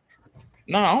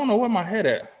 No, I don't know where my head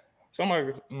at.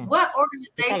 Somebody. What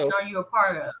organization are you a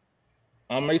part of?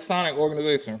 A Masonic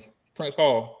organization, Prince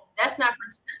Hall. That's not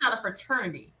a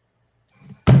fraternity.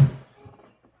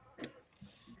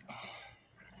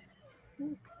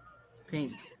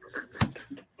 Pinks.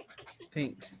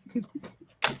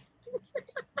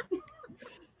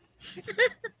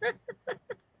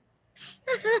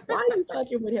 Why are you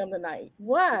fucking with him tonight?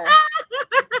 Why?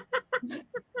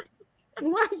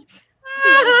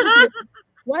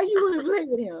 Why you want to play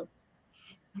with him?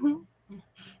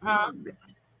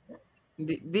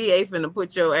 DA finna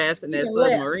put your ass in that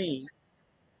submarine.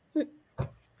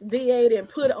 DA didn't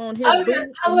put on his. I'm just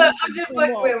fucking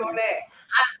with him on that.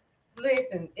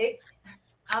 Listen,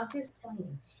 I'm just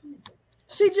playing. Jesus.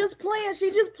 She just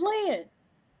playing.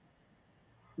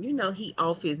 You know he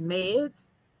off his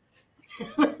meds.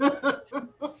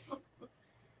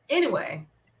 Anyway,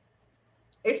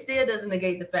 it still doesn't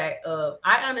negate the fact of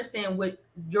I understand what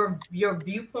your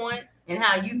viewpoint and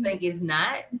how you think is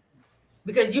not,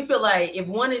 because you feel like if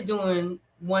one is doing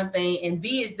one thing and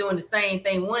B is doing the same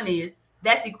thing one is,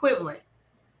 that's equivalent.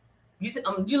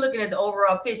 You're looking at the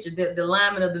overall picture, the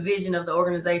alignment of the vision of the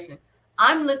organization.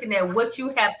 I'm looking at what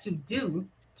you have to do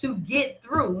to get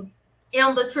through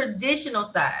on the traditional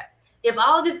side. If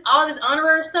all this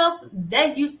honorary stuff,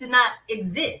 that used to not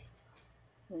exist.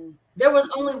 There was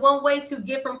only one way to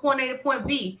get from point A to point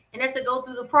B, and that's to go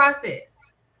through the process.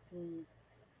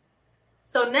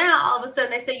 So now all of a sudden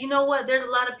they say, you know what? There's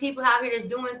a lot of people out here that's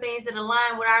doing things that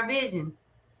align with our vision.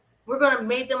 We're going to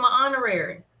make them an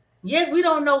honorary. Yes, we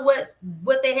don't know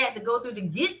what they had to go through to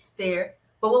get there,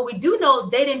 but what we do know,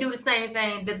 they didn't do the same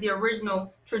thing that the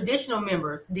original traditional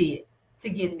members did to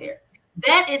get there.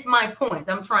 That is my point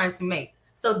I'm trying to make.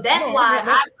 So that's why I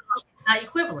feel like it's not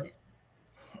equivalent.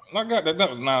 I got that.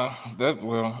 That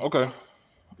was okay.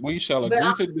 We shall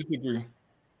agree to disagree.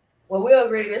 Well, we'll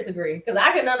agree to disagree because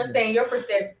I can understand your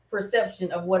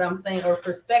perception of what I'm saying or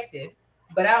perspective,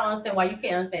 but I don't understand why you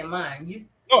can't understand mine.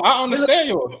 No, I understand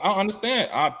yours. I understand.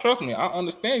 Trust me, I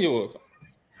understand yours.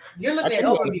 You're looking at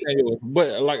overview.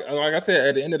 But like I said,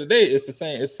 at the end of the day, it's the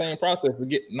same process to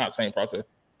get, not same process,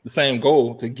 the same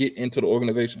goal to get into the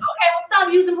organization. Okay, well,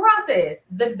 stop using process.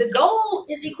 The goal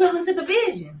is equivalent to the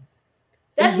vision.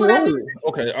 That's what I mean.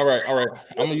 Okay, all right.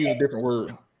 I'm gonna use a different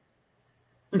word.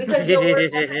 Because your word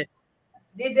doesn't.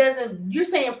 You're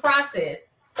saying process.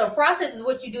 So process is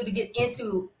what you do to get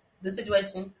into the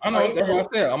situation. I know. That's what I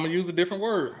said. I'm gonna use a different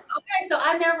word. Okay, so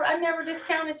I never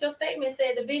discounted your statement.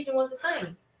 Said the vision was the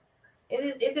same.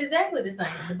 It's exactly the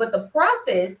same, but the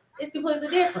process is completely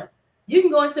different. You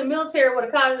can go into the military with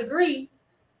a college degree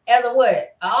as a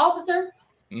what? An officer?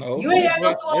 No, you ain't got to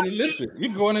go through all enlisted. You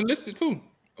can go and enlisted too.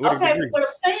 Okay, but what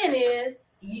I'm saying is,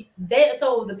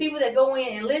 so the people that go in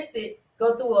enlisted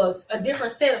go through a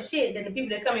different set of shit than the people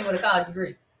that come in with a college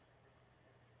degree.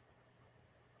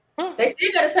 Huh. They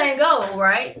still got the same goal,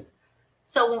 right?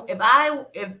 So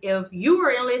if you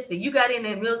were enlisted, you got in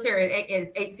the military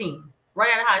at 18, right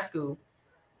out of high school.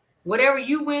 Whatever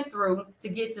you went through to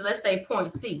get to, let's say,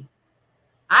 point C.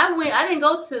 I didn't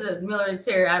go to the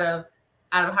military out of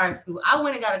high school. I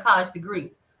went and got a college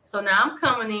degree. So now I'm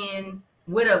coming in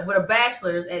with a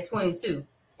bachelor's at 22.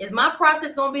 Is my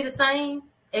process going to be the same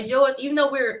as yours? Even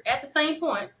though we're at the same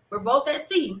point, we're both at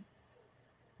C,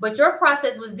 but your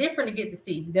process was different to get to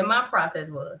C than my process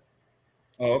was.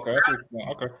 Oh, okay.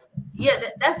 Okay. Yeah,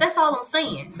 that's all I'm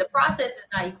saying. The process is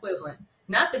not equivalent.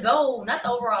 not the goal, not the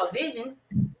overall vision.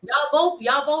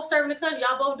 Y'all both serving the country.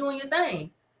 Y'all both doing your thing,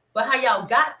 but how y'all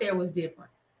got there was different.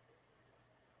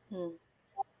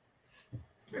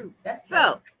 That's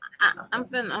so. I'm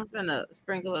finna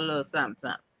sprinkle a little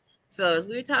something. So as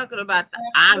we're talking about the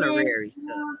honorary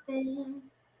stuff,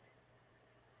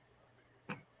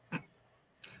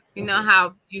 you know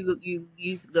how you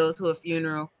used to go to a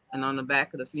funeral and on the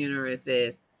back of the funeral it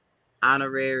says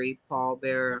honorary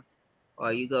pallbearer,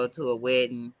 or you go to a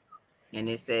wedding and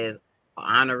it says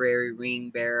honorary ring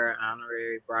bearer,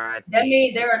 honorary bridesmaid. That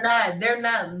means they're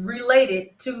not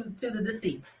related to the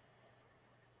deceased.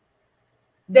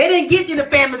 They didn't get in the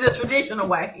family the traditional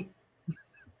way.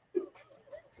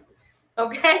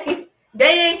 Okay?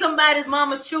 They ain't somebody's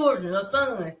mama's children or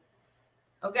son.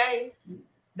 Okay?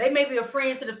 They may be a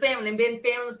friend to the family and been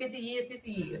family 50 years,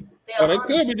 60 years. They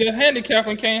could be just handicapped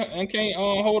and can't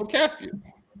hold a casket.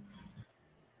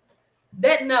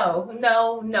 That no,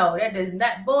 that does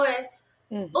not, boy.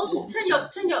 Oh, turn your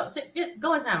just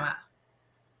go in time out.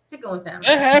 Just go in time out.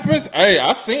 That happens. Hey,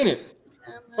 I seen it.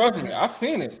 Trust me, I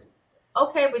seen it.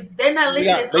 Okay, but they're not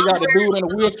listening. They got the dude in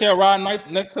a wheelchair riding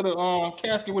next to the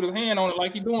casket with his hand on it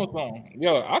like he's doing something.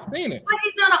 Yeah, I seen it. But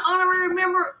he's not an honorary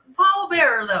member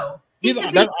pallbearer though.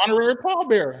 That's honorary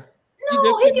pallbearer.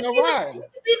 No, he could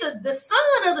be the son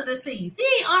of the deceased. He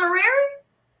ain't honorary.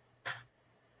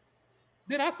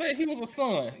 Did I say he was a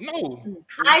son? No.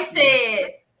 I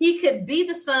said he could be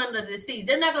the son of the deceased.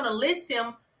 They're not going to list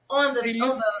him on the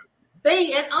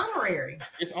thing as honorary.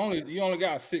 You only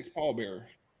got 6 pallbearers.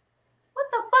 What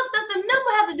the fuck does the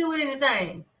number have to do with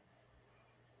anything?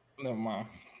 Never mind.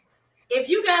 If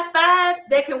you got 5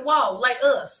 that can walk like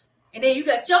us, and then you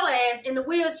got your ass in the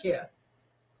wheelchair,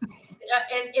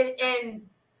 and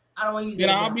I don't want to use that.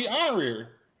 Then I'll be honorary.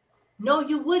 No,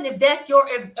 you wouldn't. If that's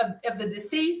if the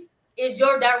deceased is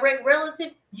your direct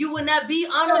relative, you would not be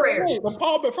honorary.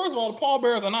 The first of all, the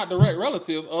pallbearers are not direct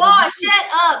relatives. Boy, shut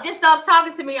up! Just stop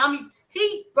talking to me.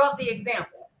 T brought the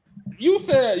example. You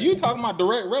said you talking about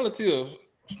direct relatives.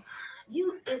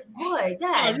 Boy,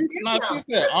 God. She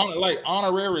said like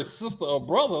honorary sister or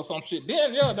brother or some shit.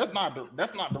 Then yeah, that's not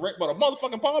direct. But a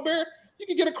motherfucking pallbearer, you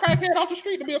can get a crackhead off the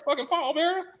street to be a fucking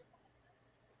pallbearer.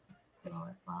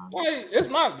 Like it's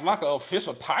not like an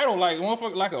official title, like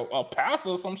a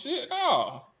pastor or some shit.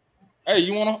 No. Hey,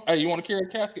 you wanna carry a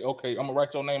casket? Okay, I'm gonna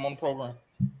write your name on the program.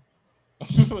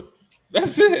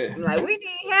 That's it. Like we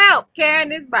need help carrying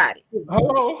this body.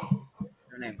 Hello.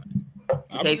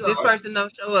 In case this person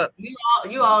don't show up.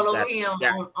 You all over here on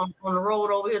the road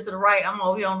over here to the right. I'm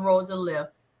over here on the road to the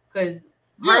left. Because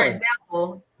her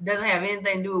example doesn't have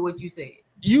anything to do with what you said.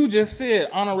 You just said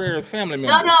honorary family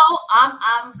member. No,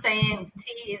 I'm saying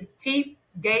T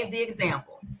gave the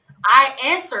example. I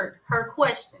answered her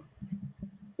question.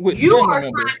 You are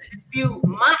trying to dispute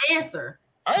my answer.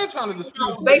 I ain't trying to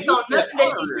dispute based on nothing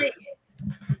that she said.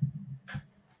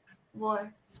 Boy.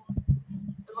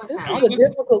 This is a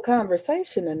difficult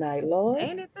conversation tonight, Lord.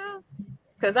 Ain't it though?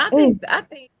 Because I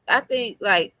think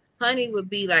like Honey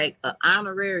would be like an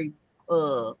honorary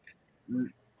a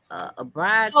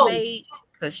bridesmaid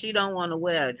because she don't want to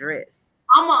wear a dress.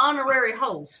 I'm an honorary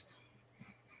host.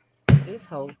 This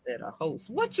host at a host.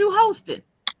 What you hosting?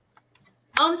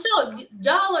 On the show.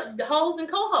 Y'all are the host and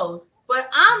co-host. But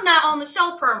I'm not on the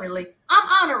show permanently. I'm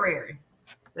honorary.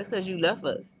 That's because you left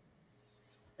us.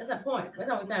 That's the point. That's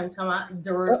not what we're talking about.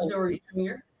 Dory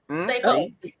Jr. Stay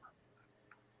home.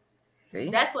 See?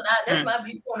 That's my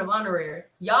viewpoint of honorary.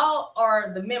 Y'all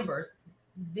are the members.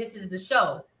 This is the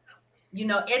show. You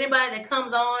know, anybody that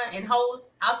comes on and hosts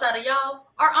outside of y'all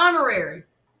are honorary.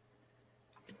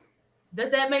 Does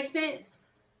that make sense?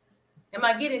 Am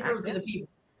I getting through to the people?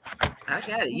 I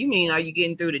got it. You mean, are you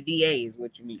getting through the DAs?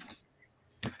 What you mean?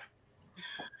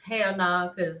 Hell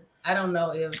no, because I don't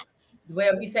know if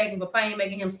whatever he's taking for pain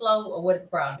making him slow or what the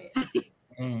problem is.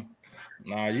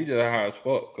 Nah, you just high as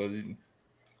fuck because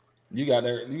you got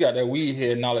that weed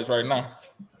head knowledge right now.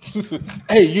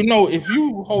 Hey, you know, if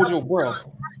you hold your breath,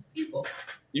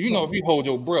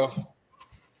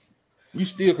 you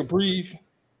still can breathe.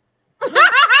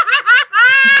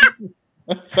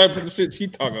 That's the type of shit she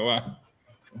talking about.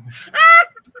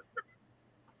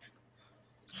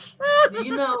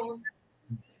 You know,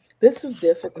 this is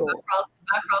difficult.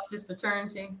 I crossed this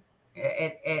fraternity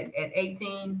at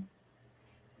 18,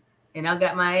 and I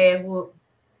got my ass whooped.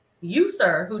 You,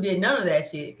 sir, who did none of that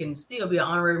shit, can still be an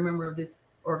honorary member of this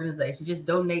organization. Just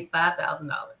donate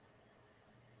 $5,000.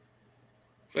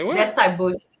 Say what? That's type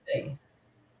bullshit you're saying.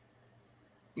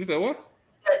 You said what?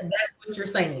 That's what you're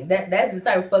saying. That's the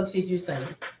type of fuck shit you're saying.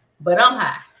 But I'm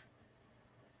high.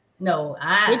 No,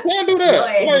 they can do that.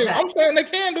 Like, I'm saying they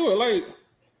can do it. Like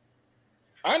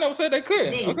I never said they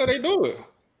couldn't. I said they do it.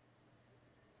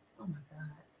 Oh my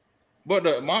God.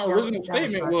 But my original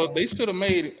statement was they should have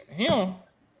made him,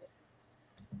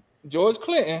 George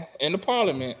Clinton, in the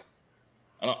parliament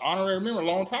an honorary member a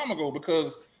long time ago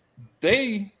because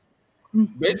they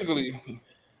basically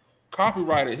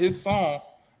copyrighted his song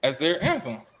as their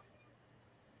anthem.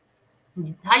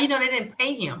 How you know they didn't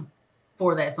pay him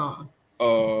for that song?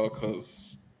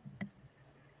 Because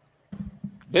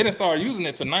they didn't start using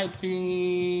it to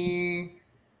 19.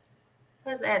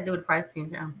 What does that have to do with the price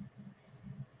of John?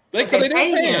 They didn't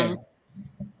pay him.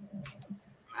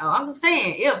 Oh, I'm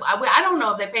saying if I don't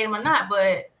know if they paid him or not,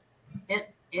 but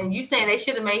and you saying they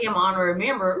should have made him an honorary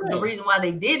member. Right. The reason why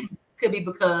they didn't could be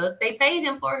because they paid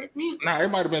him for his music. Nah, there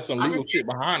might have been some legal shit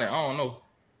behind it. I don't know,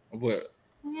 but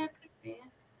yeah, could be.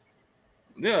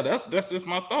 Yeah, that's just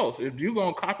my thoughts. If you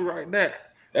gonna copyright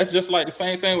that, that's just like the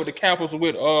same thing with the Capitals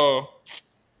with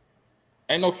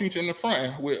Ain't No Future in the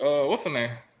Front with what's her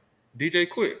name? DJ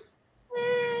Quick.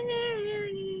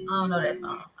 I don't know that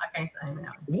song. I can't sing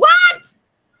that. What?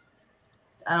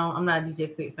 I'm not a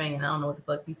DJ Quick fan. I don't know what the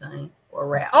fuck he's saying or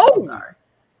rap. Oh, sorry.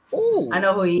 Oh, I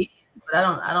know who he is, but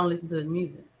I don't listen to his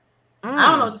music.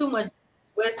 I don't know too much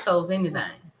West Coast anything.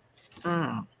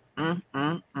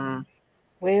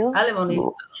 Well, I live on the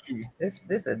East Coast.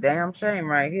 This a damn shame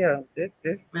right here.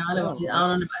 This man, I don't know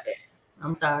about that.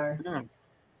 I'm sorry.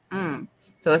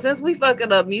 So since we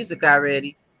fucking up music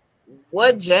already,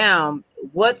 what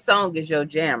song is your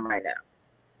jam right now?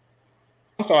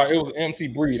 I'm sorry, it was MC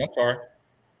Breed. I'm sorry.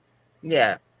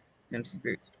 Yeah, MC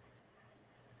Breed.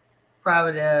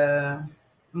 Probably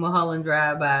Mulholland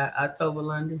Drive by October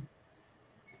London.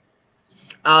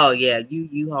 Oh yeah,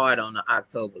 you hard on the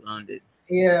October London.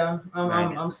 Yeah,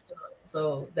 I'm stuck.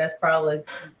 So that's probably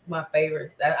my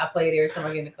favorite. I play it every time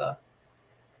I get in the car.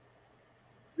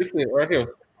 This is it right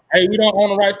here. Hey, we don't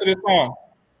own the rights to this song.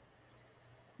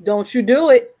 Don't you do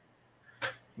it.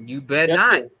 You better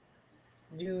not.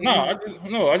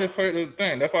 I just played the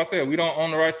thing. That's why I said we don't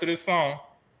own the rights to this song.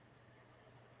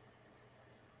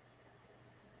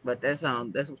 But that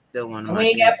song, that's still one of my. We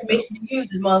ain't got permission to use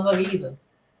this motherfucker either.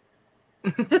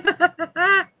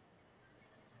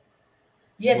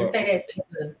 You had to say that too.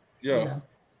 Yeah. You know.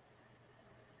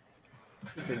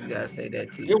 So you gotta say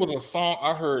that too. It was a song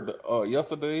I heard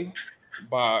yesterday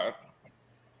by,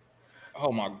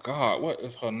 oh my God, what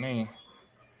is her name?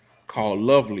 Called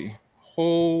Lovely.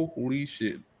 Holy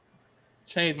shit.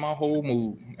 Changed my whole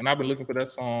mood. And I've been looking for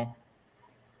that song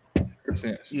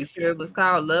since. You sure it was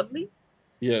called Lovely?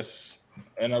 Yes.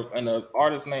 And the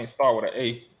artist's name start with an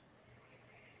A.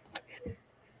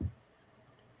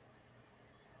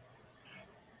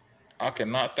 I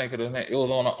cannot think of the name. It was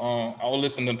on I was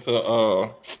listening to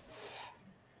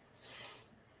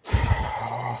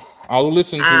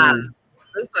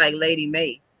looks like Lady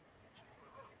May.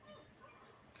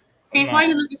 Hey, why are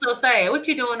you looking so sad? What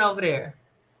you doing over there?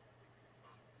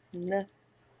 Nothing.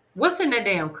 What's in that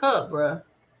damn cup, bro?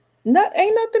 Ain't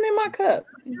nothing in my cup.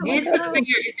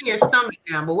 It's in your stomach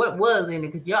now, but what was in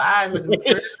it? Because your eyes looking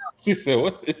pretty. She said,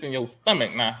 "What? It's in your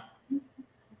stomach now."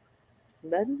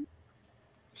 Nothing.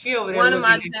 She over there. One of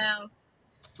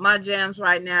my jams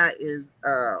right now is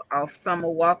off Summer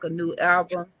Walker new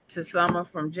album To Summer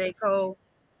from J. Cole.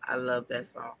 I love that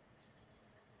song.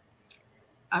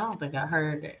 I don't think I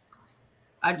heard it.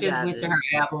 I just went to her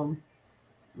album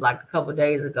like a couple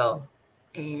days ago,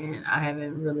 and I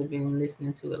haven't really been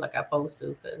listening to it like I'm supposed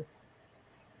to because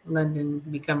London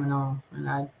be coming on, and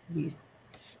I be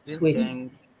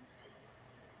switching.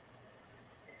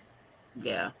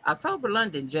 Yeah, October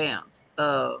London jams.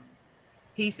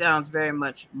 He sounds very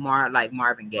much more like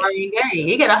Marvin Gaye. Marvin Gaye.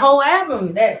 He got a whole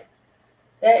album that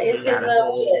is his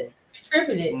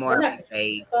contributed. Marvin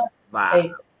Gaye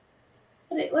vibe.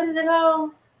 What is it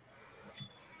called?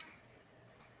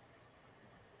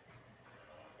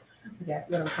 I forgot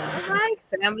what I'm calling. All right,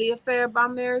 Family Affair by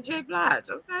Mary J. Blige.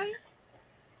 Okay.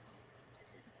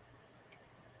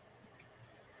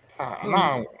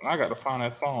 Now I got to find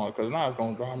that song because now it's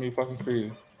gonna drive me fucking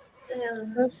crazy.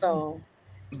 What song?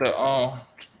 That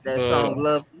song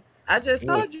Lovely. I just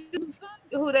told you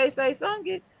who they say sung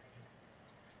it.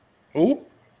 Who?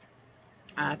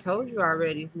 I told you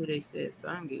already who they said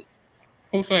sung it.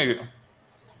 Who sang it?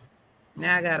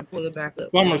 Now I gotta pull it back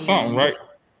up. Summer something, right?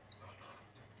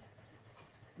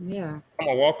 Yeah.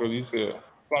 Summer Walker, you said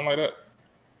something like that.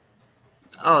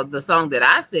 Oh, the song that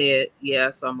I said, yeah,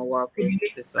 Summer Walker.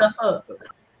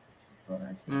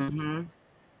 Mm-hmm.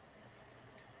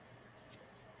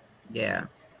 Yeah.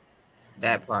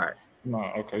 That part. No,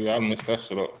 okay, yeah, I messed that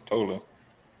shit up totally.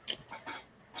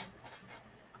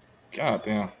 God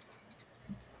damn.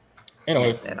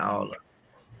 Anyway, that all up.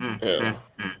 Yeah.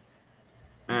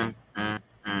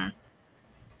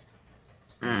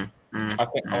 I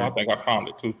think I found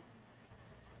it too.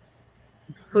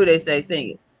 Who they say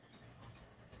sing it?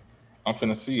 I'm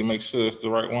finna see and make sure it's the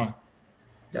right one.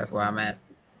 That's why I'm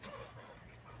asking.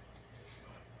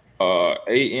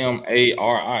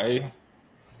 AMARIA.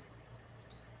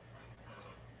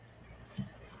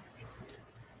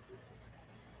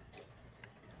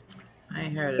 I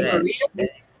ain't heard of that.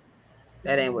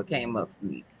 That ain't what came up for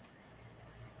me.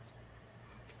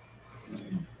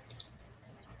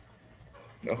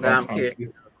 But I'm curious.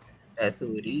 That's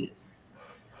who it is.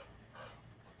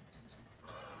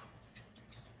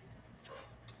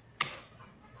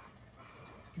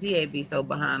 DA be so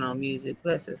behind on music.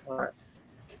 Bless his heart.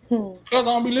 Cause I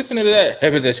don't be listening to that.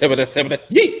 That bitch you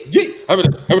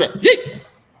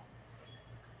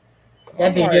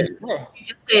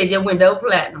just said your window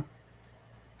platinum.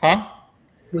 Huh?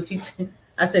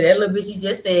 I said that little bitch you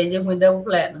just said your window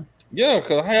platinum. Yeah,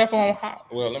 cause half on hot.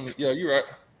 Well, let me. Yeah, you're right.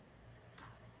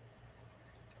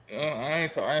 I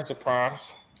ain't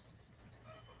surprised.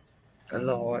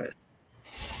 Lord.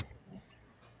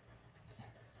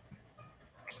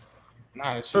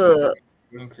 Nah,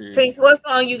 Pinks, what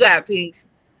song you got, Pinks?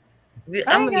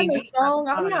 I ain't got no song.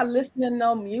 I'm not listening to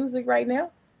no music right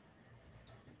now.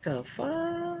 The fuck?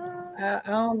 I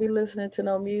don't be listening to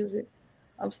no music.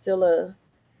 I'm still a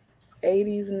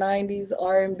 80s, 90s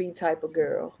R&B type of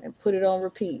girl and put it on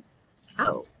repeat.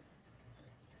 Oh.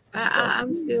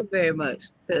 I'm still very much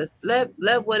because let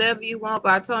whatever you want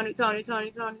by Tony come on,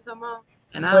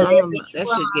 and that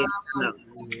should get no.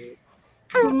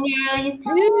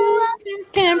 You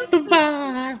can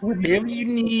provide whatever you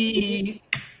need.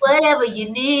 Whatever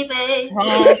you need, babe.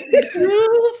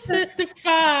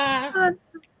 265.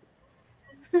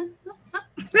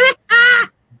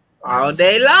 All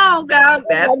day long, dog.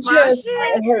 That's my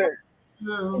shit.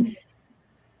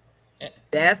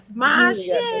 That's my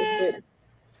shit.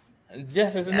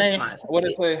 Just as a name, what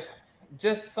it says,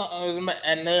 just something,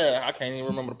 and I can't even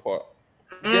remember the part.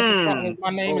 Just something. My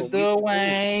name is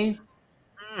Dwayne.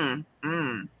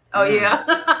 Oh yeah.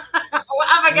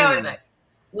 I forgot what that.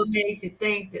 What makes you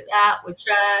think that I would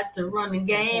try to run the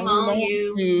game on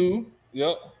you?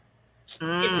 Yep.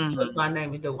 My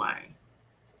name is Dwayne.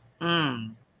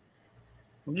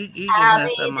 You I'll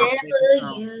be there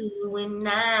for you and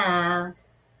now.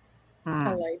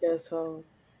 I like that song.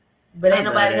 But ain't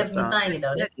nobody helping me sing it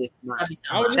though. That is my.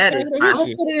 I'm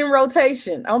gonna put it in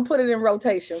rotation. I'm gonna put it in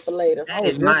rotation for later. That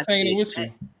is my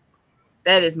shit.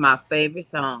 That is my favorite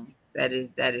song. That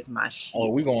is my shit.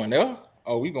 Oh, we going there?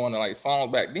 Oh, we going to like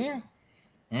songs back then?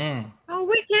 Oh,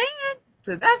 we can.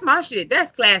 Cause that's my shit.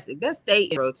 That's classic. That stay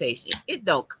in rotation. It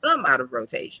don't come out of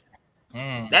rotation.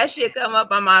 That shit come up,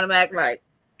 I'm automatic like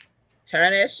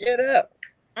turn that shit up.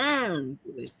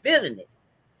 We're feeling it.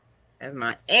 That's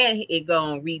my, and it go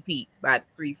on repeat by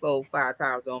 3, 4, 5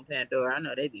 times on Pandora. I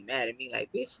know they be mad at me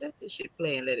like, bitch, let this shit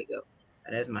play and let it go.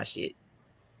 But that's my shit.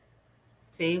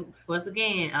 See, once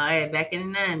again, I'll add back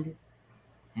in the 90s.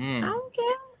 I don't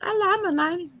care. I'm a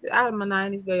 90s. I'm a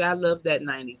 90s baby. I love that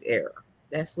 90s era.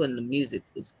 That's when the music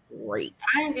was great.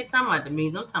 I ain't just talking about the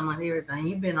music. I'm talking about everything.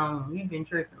 You've been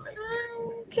tripping lately. I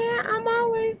don't care. I'm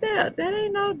always there. That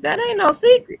ain't no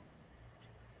secret.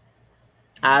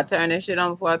 I turn that shit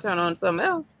on before I turn on something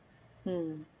else.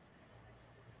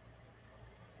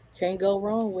 Can't go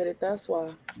wrong with it. That's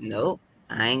why. Nope.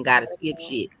 I ain't gotta skip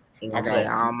shit. I got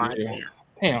all my jams.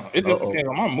 Damn, it just depends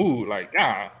on my mood. Like,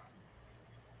 God.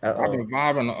 I've been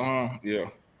vibing. Yeah.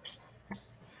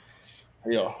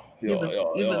 You've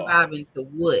been vibing to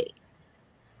what?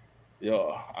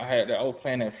 Yeah, I had that. I was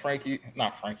playing that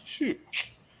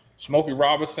Smokey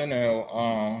Robinson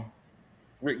and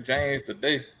Rick James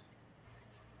today.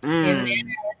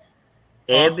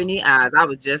 Ebony Eyes. I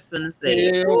was just finna say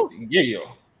it. Yeah.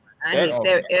 I hit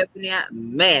that Ebony Eyes.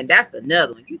 Man, that's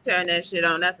another one. You turn that shit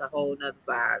on, that's a whole nother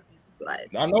vibe.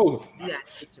 Like, I know. You gotta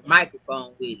get your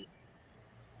microphone with it.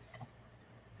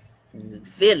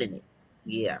 Feeling it.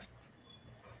 Yeah.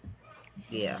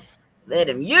 Let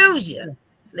him use you.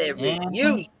 Let Rick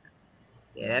use you.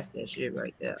 Yeah, that's that shit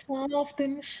right there.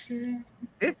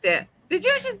 It's that. Did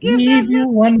you just give Leave you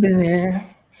wondering,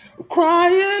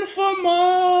 crying for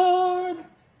more?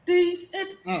 You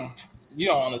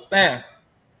don't understand.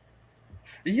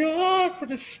 You're for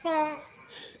the spot.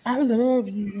 I love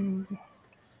you.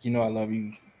 You know I love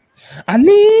you. I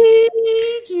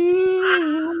need you.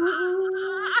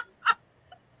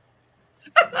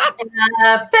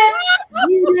 I bet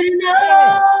you didn't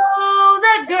know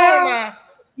that, girl.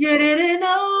 You didn't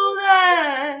know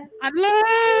that. I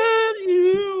love you.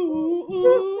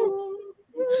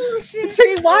 Shit.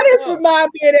 See, why this remind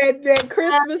me of that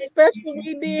Christmas special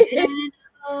we did?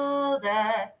 Oh,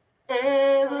 that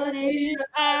ebony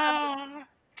eyes.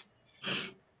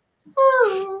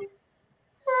 Ooh,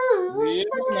 ooh, Yeah,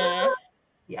 man.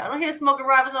 Yeah, I don't hear Smokey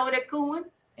Robinson over there cooing.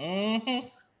 Mm-hmm.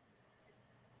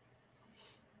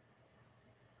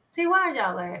 See, why are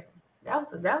y'all laughing? That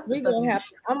was.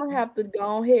 I'm gonna have to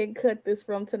go ahead and cut this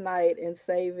from tonight and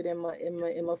save it in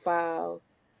my files.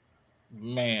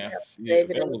 Man,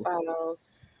 save it in the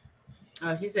files.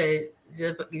 Oh, she said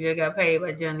you just got paid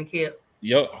by Johnny Kip.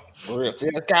 Yup, for real.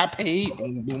 Just got paid.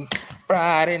 Boom, boom.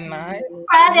 Friday night.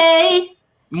 Friday.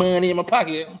 Money in my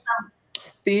pocket.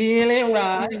 Feeling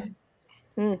right.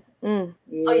 Yeah. Oh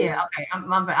yeah, okay.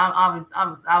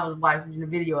 I was watching the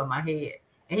video in my head,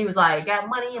 and he was like, "Got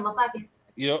money in my pocket."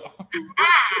 Yep.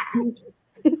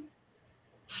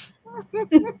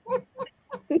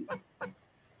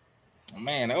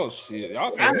 Man, that was shit.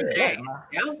 Y'all that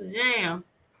was a jam.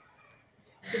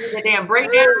 See that damn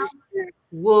breakdown?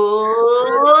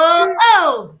 Whoa!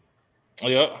 Oh!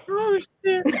 Yep. Oh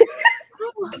shit!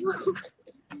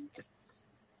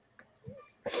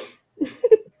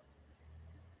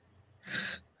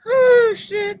 Oh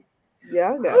shit!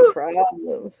 Y'all got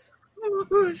problems.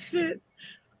 Oh shit!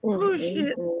 Oh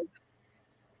shit!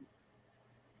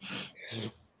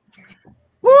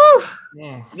 Woo!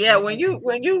 Yeah, when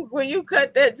you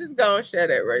cut that, just go and share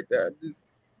that right there. Just.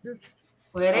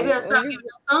 Well, they better stop giving them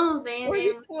songs then. When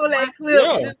you pull that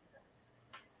clip,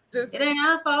 just it ain't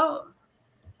our fault.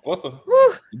 What's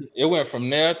it went from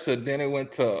there to then it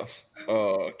went to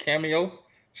Cameo.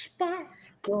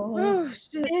 Sparkle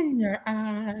in your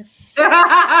eyes.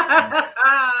 I'm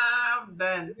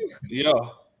done. Yeah.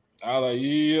 I was like,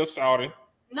 yeah, shouting.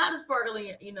 Not as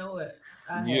sparkling, you know what?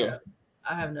 I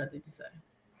have nothing to say.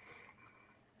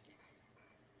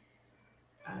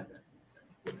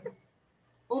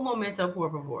 Un momento, por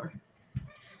favor.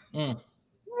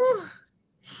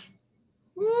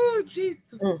 Oh,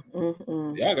 Jesus.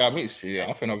 Y'all got me shit.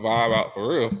 I'm finna vibe out for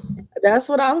real. That's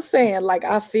what I'm saying. Like,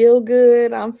 I feel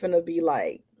good. I'm finna be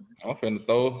like, I'm finna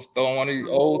throw one of these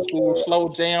old school slow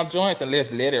jam joints and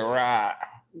let's let it ride.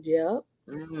 Yep.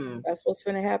 That's what's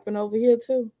finna happen over here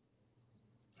too.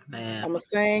 Man, I'm gonna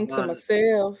sing to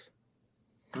myself.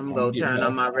 I'm gonna turn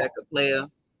on my record player.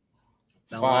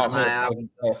 5 minutes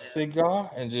a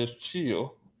cigar and just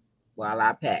chill while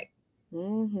I pack.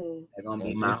 Mm-hmm. That's gonna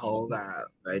be my whole vibe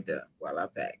right there while I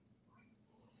pack.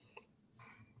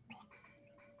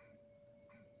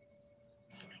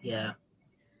 Yeah,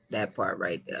 that part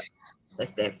right there.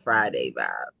 That's that Friday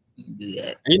vibe. You do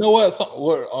that. You know what?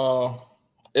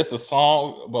 It's a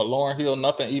song, but Lauryn Hill,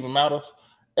 Nothing Even Matters.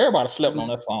 Everybody slept on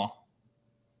that song.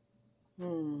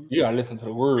 You gotta listen to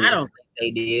the words. I don't think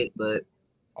they did, but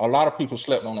a lot of people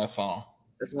slept on that song.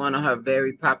 It's one of her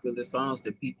very popular songs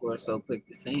that people are so quick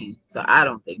to sing. So I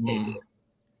don't think they did.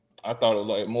 I thought it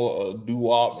was like more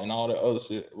doo-wop and all that other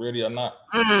shit. Ready or Not.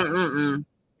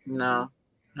 No,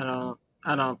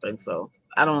 I don't think so.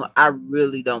 I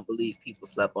really don't believe people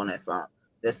slept on that song.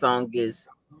 That song is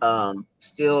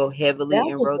still heavily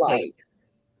in rotation.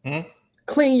 Like,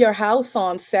 clean your house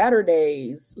on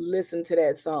Saturdays. Listen to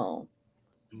that song.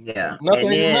 Yeah.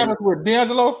 Nothing Even Matters with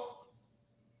D'Angelo.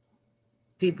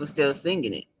 People still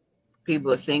singing it.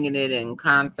 People are singing it in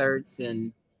concerts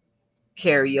and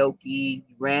karaoke.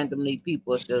 Randomly,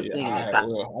 people are still singing it. So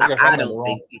I don't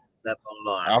think people slept on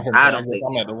Lauryn. I don't think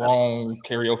I'm at the wrong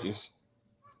karaoke.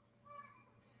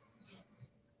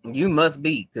 You must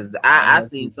be, because I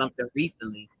seen something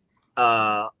recently.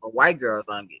 A white girl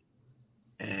sung it,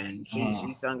 and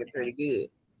she sung it pretty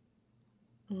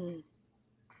good.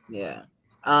 Yeah.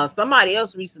 Somebody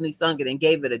else recently sung it and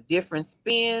gave it a different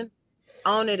spin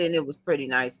on it, and it was pretty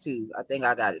nice too. I think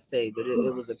I got it saved, but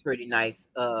it was a pretty nice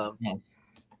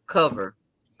cover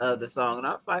of the song, and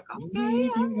I was like, okay.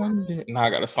 Now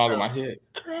I got a song in my head.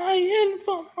 Crying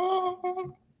for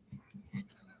home.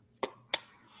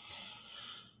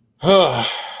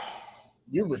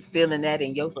 You was feeling that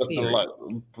in your spirit. Like,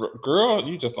 girl,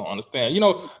 you just don't understand. You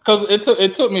know, because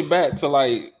it took me back to,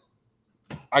 like,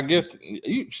 I guess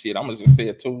I'm gonna just say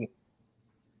it too.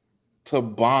 To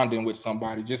bonding with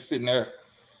somebody, just sitting there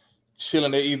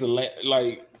chilling. They either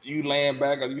like you laying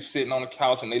back or you sitting on the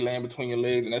couch and they laying between your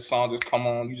legs, and that song just come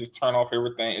on. You just turn off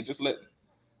everything and just let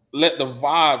the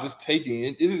vibe just take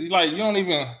you. It's like you don't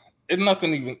even. It's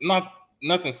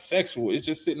nothing sexual. It's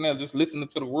just sitting there, just listening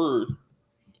to the words.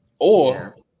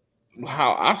 Or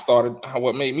how I started,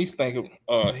 what made me think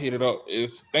of hit it up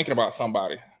is thinking about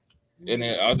somebody, and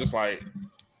then I was just like,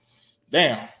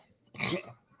 damn.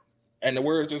 And the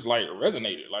words just like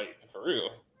resonated, like for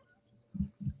real.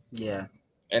 Yeah.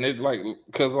 And it's like,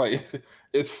 cause like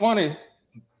it's funny,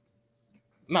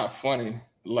 not funny,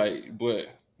 like, but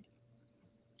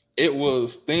it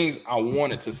was things I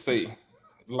wanted to say.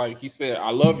 Like he said, I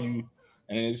love you,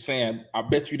 and it's saying, I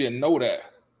bet you didn't know that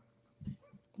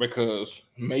because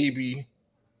maybe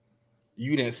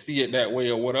you didn't see it that way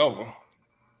or whatever.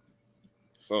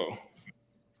 So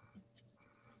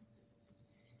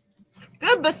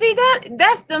good, but see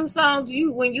that's them songs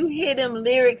when you hear them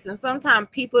lyrics, and sometimes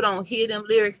people don't hear them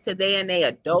lyrics today in their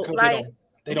adult life.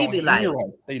 They don't hear them.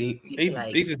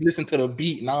 They just listen to the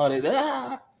beat and all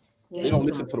that. They don't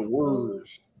listen to the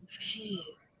words. Shit.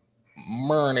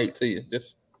 Marinate to you.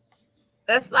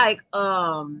 That's like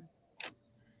I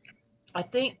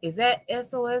think is that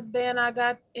SOS Band I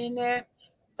got in there.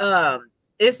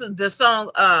 It's the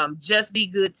song Just Be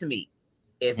Good to Me.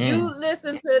 If you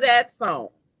listen to that song,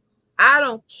 I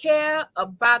don't care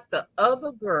about the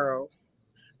other girls.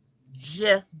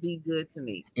 Just be good to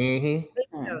me.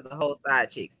 Mm-hmm. That was a whole side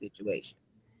chick situation.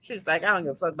 She was like, I don't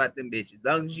give a fuck about them bitches. As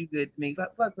long as you good to me,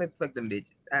 fuck them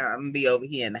bitches. I'm gonna be over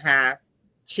here in the house,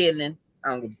 chilling. I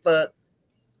don't give a fuck.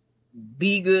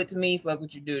 Be good to me. Fuck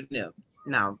what you do to them.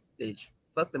 No, bitch.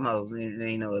 Fuck them hoes. There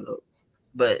ain't no of those.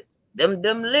 But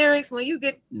them lyrics, when you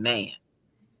get, man,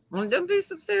 when them be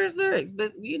some serious lyrics.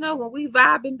 But you know, when we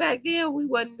vibing back then, we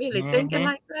wasn't really thinking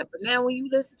like that. But now when you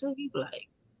listen to it, you be like,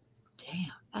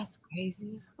 damn, that's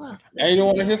crazy as fuck. And you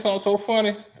want to hear something so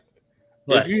funny?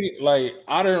 What? If you like,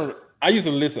 I used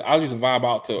to vibe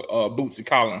out to Bootsy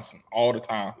Collins all the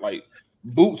time. Like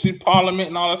Bootsy Parliament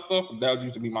and all that stuff. That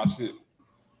used to be my shit.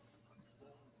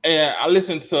 And I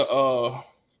listened to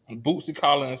Bootsy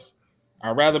Collins,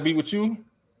 I'd Rather Be With You.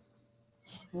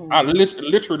 I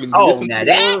literally listened to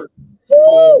that.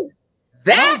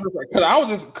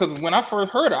 Because when I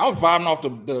first heard it, I was vibing off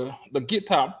the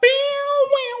guitar.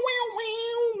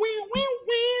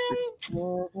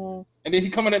 And then he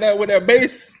coming at that with that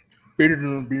bass.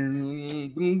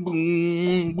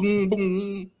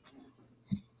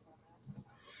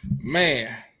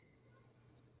 Man.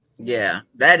 Yeah,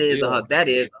 that is a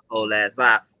whole ass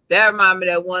vibe. That remind me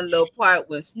of that one little part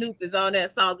when Snoop is on that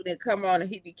song and then come on and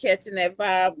he be catching that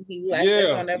vibe. And he like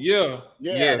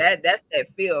that's that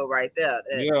feel right there.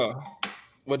 Yeah.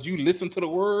 But you listen to the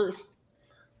words?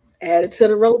 Add it to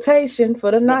the rotation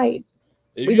for the night.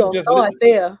 We gonna start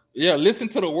there. Yeah, listen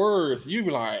to the words. You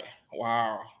be like,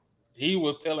 wow. He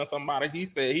was telling somebody, he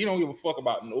said he don't give a fuck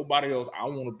about nobody else. I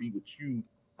want to be with you.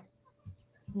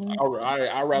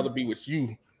 I'd rather be with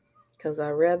you. Because I'd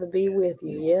rather be with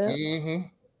you, yeah. Mm-hmm.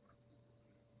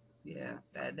 Yeah,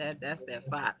 that's that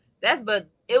vibe. But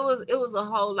it was a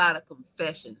whole lot of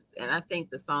confessions. And I think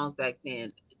the songs back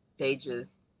then, they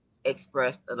just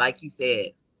expressed, like you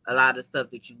said, a lot of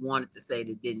stuff that you wanted to say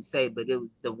that didn't say, but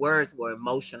the words were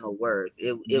emotional words.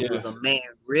 It was a man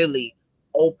really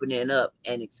opening up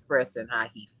and expressing how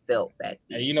he felt back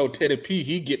then. And you know, Teddy P,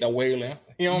 he getting a wailing.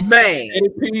 You know, man. Teddy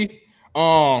P,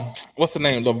 what's the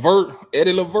name?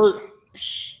 Eddie Levert.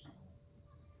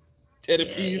 Teddy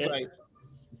P's like,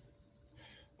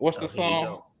 what's the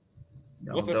song?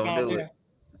 What's the song?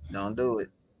 Don't do it.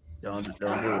 Don't do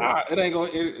it. It ain't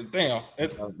gonna. Damn.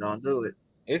 Don't do it.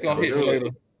 It's gonna hit me later.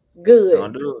 Good.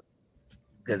 Don't do it.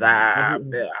 Because I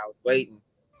was waiting.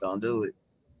 Don't do it.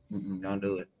 Don't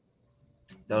do it.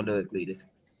 Don't do it, Cletus.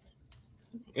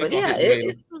 But yeah,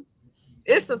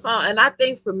 it's a song. And I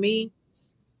think for me,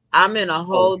 I'm in a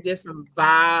whole different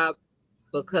vibe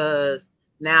because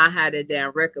now I had a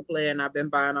damn record player and I've been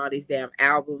buying all these damn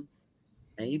albums.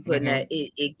 And you putting that,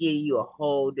 it gives you a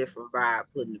whole different vibe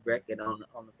putting the record on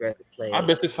the record player. I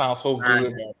bet this sounds so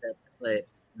good. But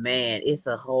man, it's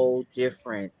a whole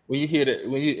different. When you hear that,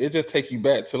 it just takes you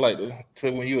back to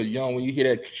when you were young. When you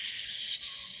hear that,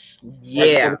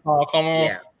 the song come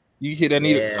on, you hear that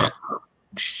needle.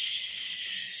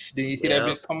 Then you hear that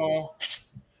bitch come on.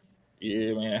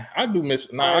 Yeah, man, I do miss.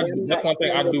 That's one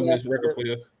thing I do miss record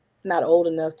players. Not old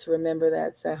enough to remember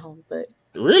that sound, but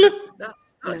really. No,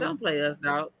 don't play us,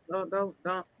 dog. Don't.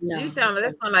 No. You sound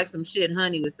like some shit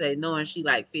Honey would say, knowing she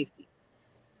like 50.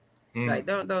 Like,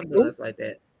 don't do us like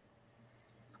that.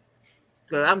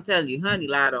 Because I'm telling you, Honey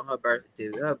lied on her birth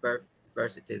certificate. Her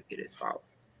birth certificate is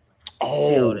false.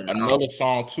 Oh, another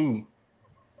song too.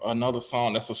 Another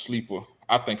song that's a sleeper.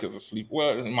 I think it's a sleeper.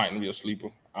 Well, it might be a sleeper.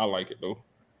 I like it though.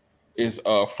 It's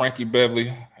Frankie Beverly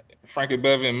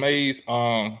and Maze.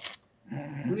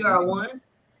 We Are One.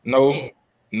 No. Shit.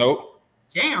 Nope.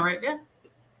 Jam right there.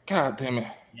 God damn it.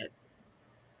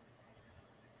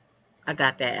 I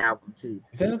got that album too.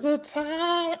 There's a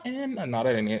time and no,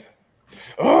 that ain't it.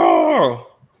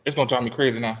 Oh, it's gonna drive me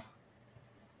crazy now.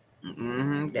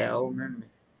 That old memory.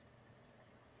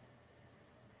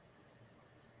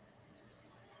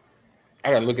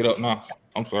 I gotta look it up now.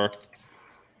 I'm sorry.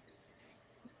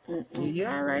 You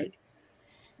all right?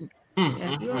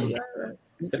 Yeah, you all right.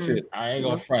 That shit, I ain't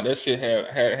gonna front. That shit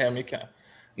had me kind.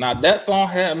 Now that song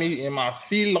had me in my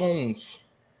feelings.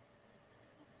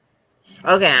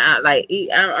 Okay,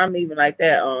 I'm even like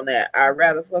that on that. I'd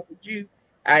rather fuck with you.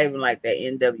 I even like that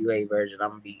NWA version.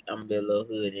 I'm gonna be a little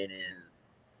hood in it.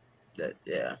 And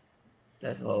that,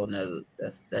 that's a whole nother.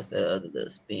 That's the other little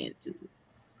spin too.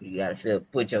 You gotta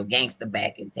put your gangster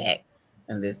back intact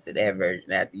and listen to that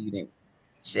version after you didn't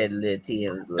shed a little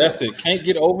tears. That's it. Can't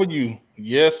get over you.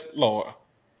 Yes, Lord.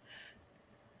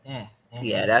 Yeah,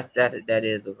 that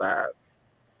is a vibe.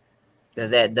 Cause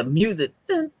that the music.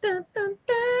 Dun, dun, dun,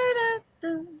 dun,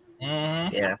 dun,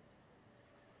 dun. Yeah.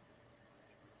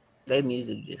 Their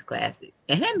music is just classic.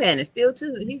 And that man is still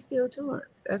touring. He's still touring.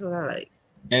 That's what I like.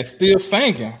 And still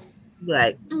singing.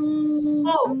 Like, Who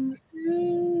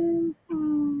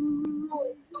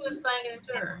is singing and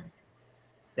touring?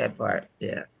 That part,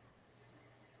 yeah.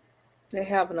 They're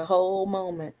having a whole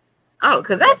moment. Oh,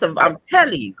 because I'm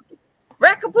telling you,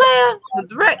 record player,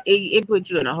 it puts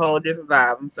you in a whole different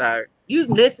vibe. I'm sorry. You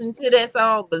can listen to that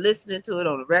song, but listening to it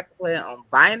on the record player on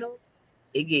vinyl,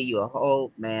 it give you a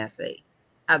whole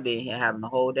I've been here having a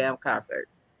whole damn concert.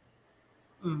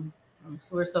 So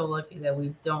we're so lucky that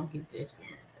we don't get to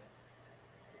experience it.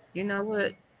 You know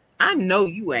what? I know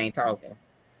you ain't talking.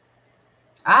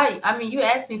 I mean, you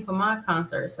asked me for my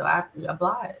concert, so I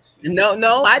obliged.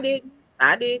 No, I didn't.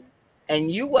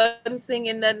 And you wasn't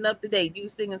singing nothing up to date. You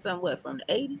singing something from the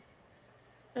 80s?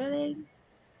 Early 80s?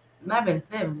 Might been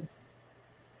 70s.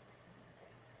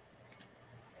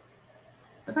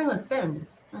 I think it was 70s.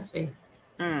 Let's see.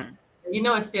 You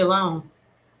know it's still on.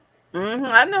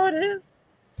 I know it is.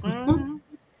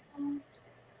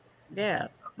 Yeah.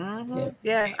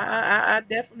 Yeah, I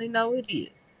definitely know it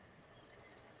is.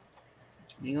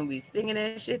 You're gonna be singing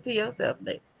that shit to yourself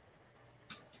later.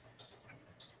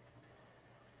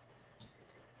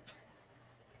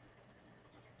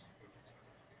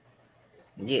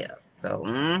 Yeah. So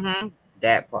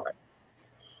that part.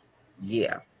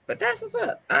 Yeah. But that's what's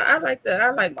up. I like that. I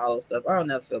like my old stuff. I don't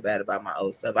never feel bad about my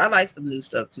old stuff. I like some new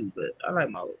stuff too, but I like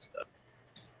my old stuff.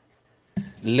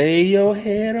 Lay your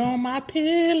head on my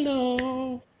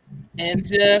pillow and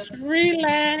just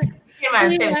relax.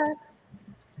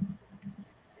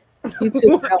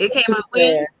 It came out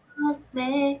when?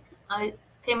 I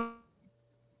came in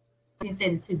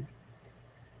 1972.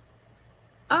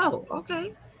 Oh,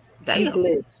 okay. You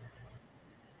glitched.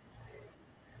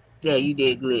 Yeah, you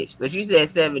did glitch. But you said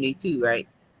 72, right?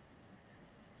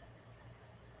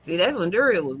 See, that's when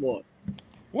Duriel was born.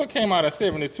 What came out of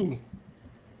 72?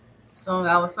 Song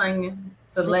I was singing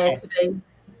for the last 2 days.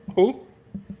 Who?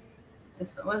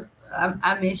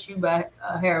 I Miss You by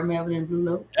Harold Melvin and Blue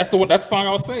Note. That's the song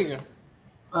I was singing.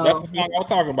 That's the song I was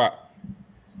talking about.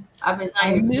 I've been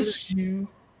singing. I miss you.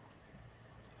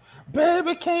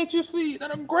 Baby, can't you see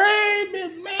that a great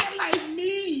big man like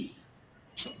me?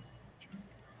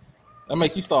 That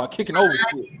make you start kicking over.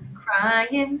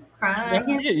 Crying.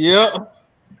 Yeah.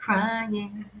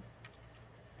 Crying.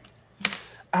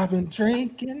 I've been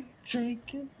drinking.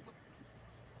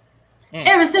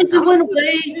 Ever since you went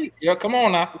away. Yeah, come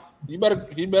on now. You better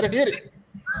hit it.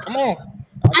 Come on.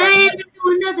 I ain't been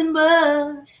doing nothing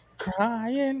but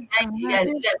crying.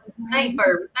 Thank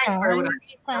her.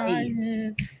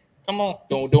 Come on.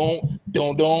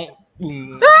 Don't.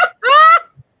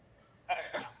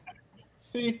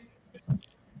 See?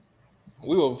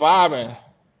 We were vibing.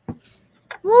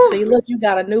 See, look, you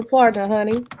got a new partner,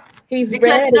 honey. He's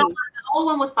ready. You know, the old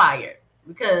one was fired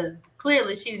because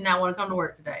clearly she did not want to come to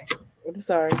work today. I'm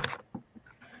sorry.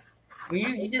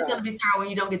 You're just gonna be sorry when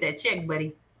you don't get that check,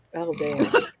 buddy. Oh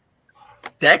damn.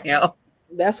 Damn.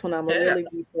 That's when I'm gonna really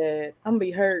be sad. I'm gonna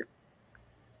be hurt.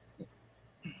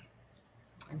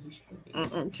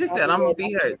 She said, "I'm gonna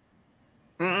be hurt."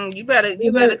 You better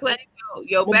claim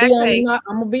your back pay. I'm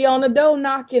gonna be on the door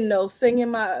knocking though,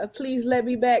 singing my "Please Let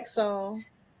Me Back" song.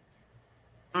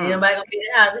 Ain't nobody gonna be in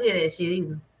the house to hear that shit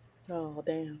either. Oh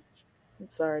damn! I'm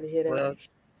sorry to hear that. Well,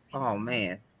 oh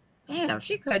man, damn,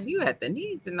 she cutting you at the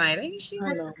knees tonight, ain't she?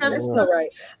 I know. That's all right.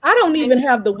 I don't even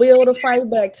have the will to fight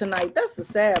back tonight. That's the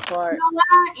sad part.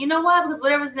 You know why? Because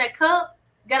whatever's in that cup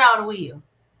got all the will.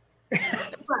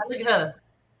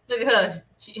 Look at her.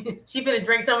 She finna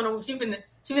drink some of them. She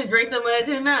finna drink some of that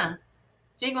too now.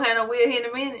 She ain't gonna have no will here in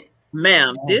a minute.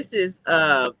 Ma'am, this is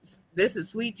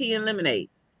sweet tea and lemonade.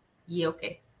 Yeah,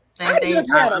 okay. I just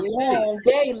had a long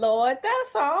day, Lord.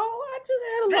 That's all. I just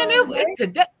had a long day.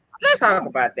 Today, let's talk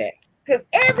about that. Because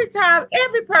every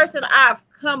person I've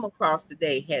come across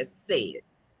today has said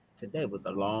today was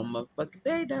a long motherfucking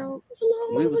day, dog. It's a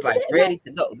long We was like day. ready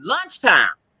to go. Lunchtime.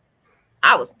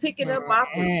 I was picking up my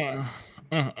food.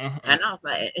 And I was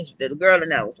like, the girl in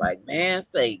there was like, man,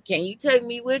 say, can you take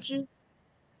me with you?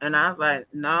 And I was like,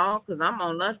 no, because I'm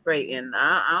on lunch break and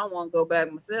I don't want to go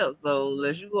back myself. So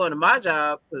unless you go into my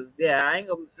job, because I ain't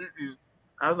gonna.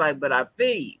 I was like, but I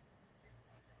feed.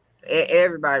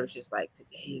 Everybody was just like,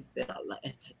 today's been a lot.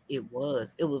 It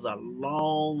was a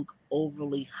long,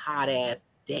 overly hot ass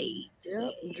day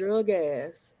today. Yep, drug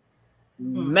ass.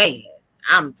 Man,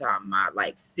 I'm talking about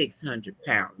like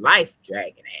 600-pound life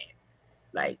dragging ass.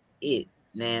 Like it,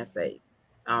 Nancy.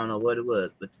 I don't know what it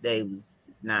was, but today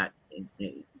it's not.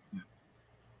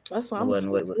 That's why I'm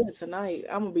good tonight.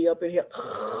 I'm gonna be up in here.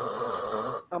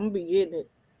 I'm gonna be getting it.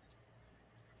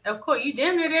 Of course, you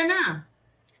damn near there now.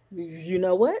 You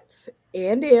know what?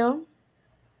 And them.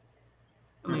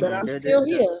 But I'm still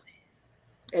here.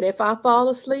 And if I fall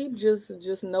asleep,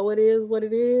 just know it is what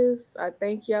it is. I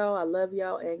thank y'all. I love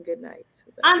y'all, and good night.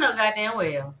 I know goddamn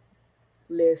well.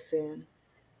 Listen,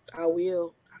 I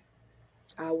will.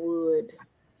 I would.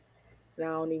 And I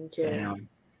don't even care. Damn.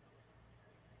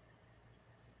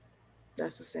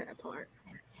 That's the sad part.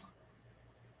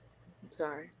 I'm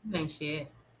sorry. Ain't shit.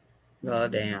 Oh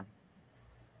damn.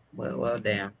 Well,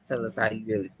 damn. Tell us how you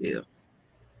really feel.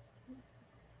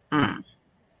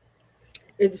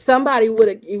 If somebody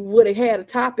would have had a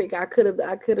topic, I could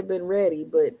have been ready.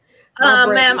 But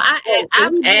ma'am, I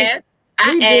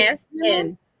asked,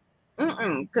 and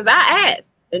because I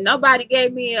asked, and nobody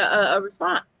gave me a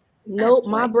response. Nope,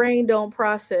 my brain don't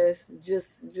process.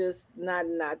 Just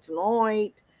not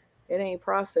tonight. It ain't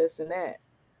processing that.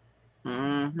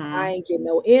 I ain't getting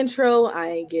no intro. I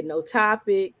ain't getting no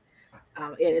topic.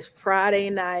 And it's Friday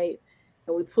night,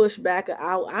 and we push back an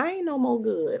hour. I ain't no more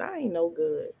good. I ain't no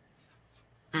good.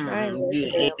 You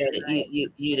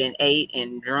done ate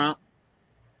and drunk.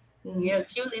 Yeah,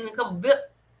 she was eating a couple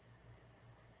bit.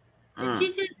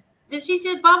 Did she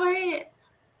just bob her head?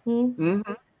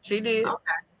 She did.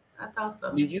 Okay, I thought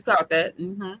so. You caught that?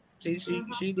 She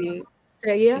did.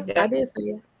 Say yeah, I did say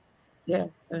yeah. Yeah,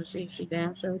 she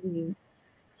damn sure did.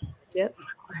 Yep.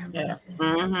 Yeah.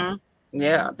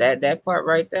 Yeah, that part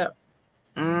right there.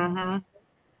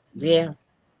 Yeah.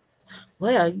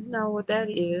 Well, you know what that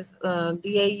is.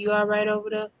 DA, you all right over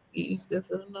there? You still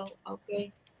feeling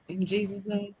okay? In Jesus'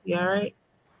 name, you all right?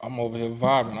 I'm over here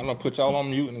vibing. I'm gonna put y'all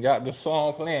on mute and got this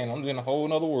song playing. I'm in a whole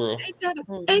nother world. Ain't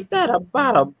that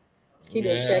about a? He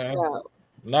done checked out.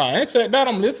 Nah, I ain't checked out.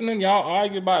 I'm listening. Y'all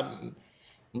argue about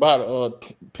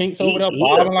Pink's over there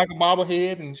bobbing like a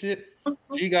bobblehead and shit.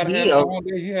 She got to have a long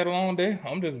day. You had a long day.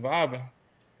 I'm just vibing.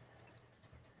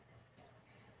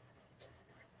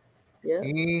 Yeah.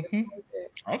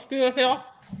 I'm still here.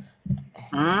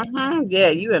 Yeah,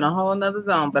 you in a whole nother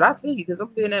zone. But I feel you because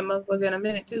I'm doing that motherfucker in a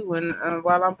minute too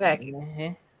while I'm packing.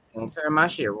 I'm gonna turn my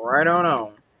shit right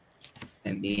on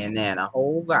and be in there in a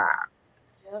whole vibe.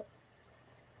 Yep.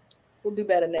 We'll do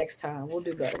better next time.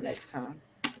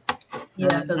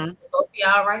 Yeah, because both of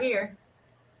y'all right here,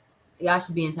 y'all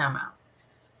should be in timeout.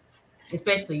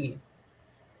 Especially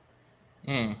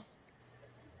you.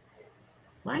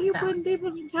 Why are you putting people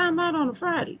in timeout on a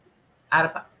Friday?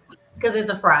 Because it's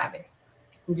a Friday.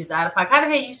 I'm just out of pocket. How the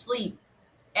hell you sleep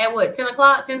at what, 10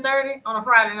 o'clock, 10:30 on a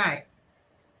Friday night?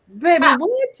 Baby,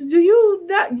 what do you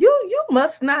not? You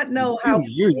must not know how.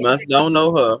 You must don't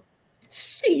know her.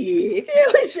 Shit,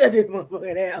 we shut this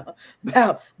motherfucker down.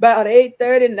 About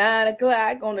 8:30, 9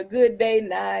 o'clock on a good day,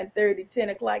 9:30, 10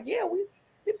 o'clock. Yeah, we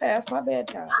passed my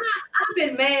bedtime. I've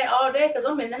been mad all day because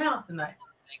I'm in the house tonight.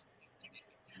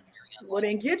 Well,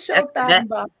 then get your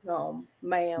 $1,000 on,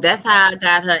 ma'am. That's how I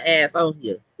got her ass on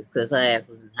here. It's because her ass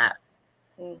was in the house.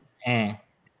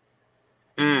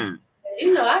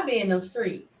 You know, I be in them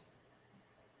streets.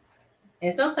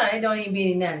 And sometimes it don't even be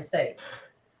in the United States.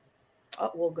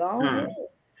 Oh, well, go on.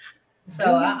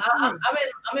 So I'm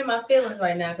in my feelings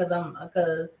right now because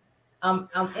I'm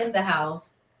in the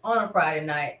house on a Friday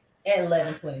night at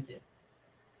 11:22.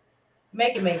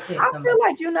 Make it make sense. I feel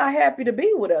like you're not happy to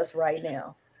be with us right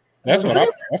now. That's what I'm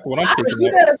thinking.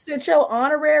 You better sit your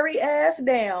honorary ass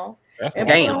down and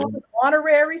put on this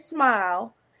honorary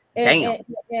smile and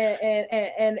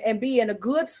be in a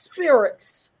good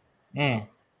spirits. Damn.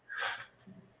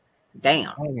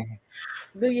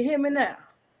 Do you hear me now?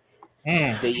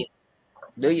 Do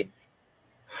you?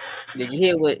 Did you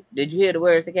hear the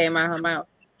words that came out her mouth?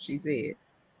 She said,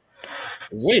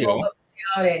 she woke up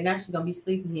all that. Now she's gonna be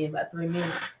sleeping here in about 3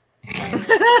 minutes.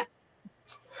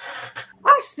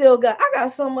 I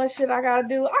got so much shit I gotta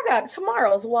do. I got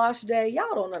tomorrow's wash day.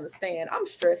 Y'all don't understand. I'm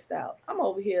stressed out. I'm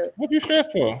over here. What you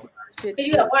stressed for?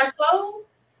 You gotta wash clothes?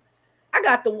 I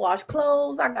got to wash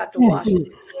clothes. I got to wash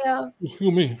hair.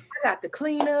 Excuse me. I got to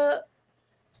clean up.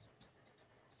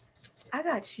 I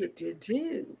got shit to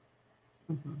do.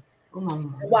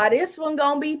 Why this one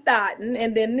gonna be thotting,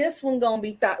 and then this one gonna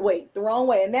be thought. Wait, the wrong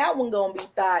way, and that one gonna be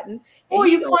thotting. Oh,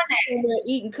 you going there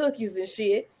eating cookies and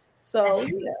shit? So I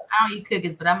don't eat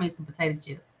cookies, but I made some potato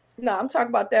chips. No, I'm talking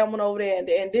about that one over there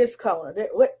and this corner.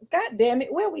 God damn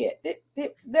it, where we at?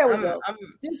 There we go.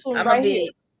 This one right here.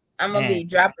 I'm gonna be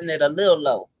dropping it a little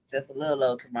low, just a little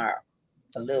low tomorrow,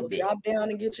 a little bit. Drop down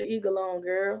and get your eagle on,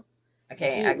 girl. I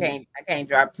can't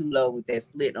drop too low with that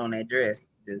split on that dress.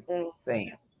 Just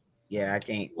saying. Yeah, I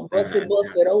can't. Bust it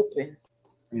open.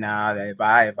 Nah, if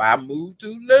I move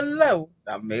too little low,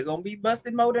 I'm gonna be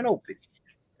busted more than open.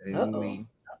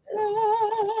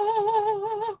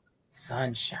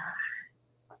 Sunshine.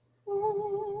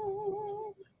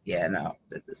 Yeah, no,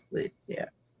 the split. Yeah,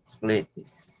 split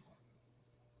is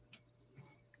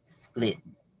split.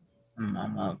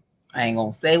 I ain't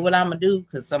gonna say what I'm gonna do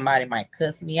because somebody might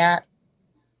cuss me out.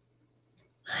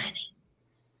 Honey.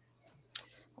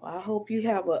 Well, I hope you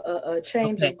have a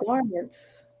change of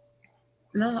garments.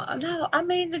 No. I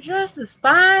mean, the dress is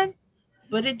fine,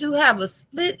 but it do have a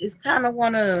split. It's kind of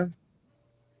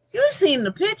you seen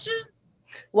the picture?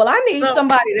 Well, I need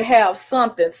somebody to have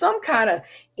some kind of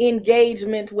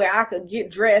engagement where I could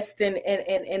get dressed and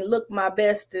look my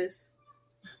bestest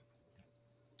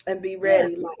and be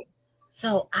ready. Yeah.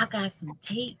 So I got some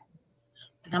tape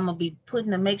that I'm gonna be putting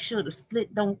to make sure the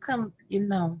split don't come.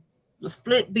 The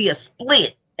split be a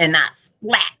split and not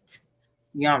splat.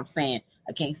 You know what I'm saying?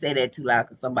 I can't say that too loud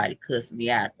because somebody cussed me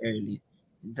out earlier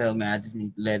and told me I just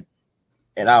need to let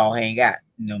it all hang out.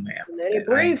 No, ma'am. Let it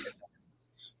breathe.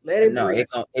 No,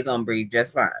 it's gonna breathe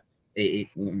just fine.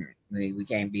 We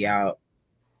can't be out.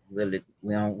 I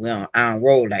don't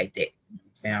roll like that.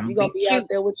 You gonna be out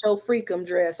there with your freakum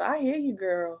dress. I hear you,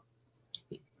 girl.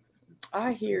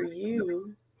 I hear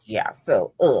you. Yeah.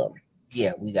 So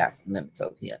yeah, we got some limits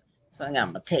over here. So I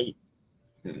got my tape.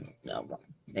 I'm gonna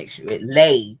make sure it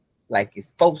lay like it's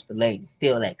supposed to lay,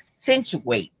 still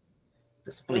accentuate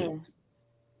the split.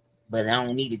 But I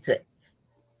don't need it to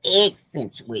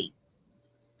accentuate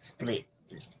split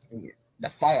the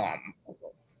form.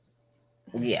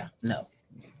 Yeah, no.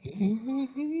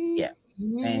 Yeah,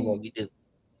 ain't what we do.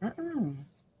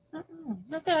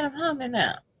 Look at him humming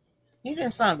now. He done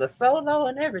sung a solo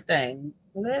and everything.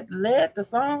 Led the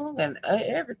song and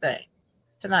everything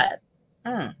tonight.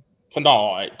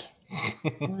 Tonight.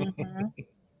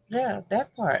 Yeah,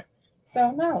 that part.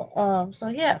 So no. So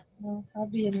yeah, I'll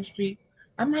be in the street.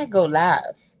 I might go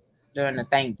live during the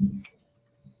thingies.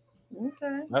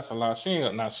 Okay. That's a lot. She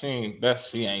ain't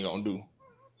gonna do.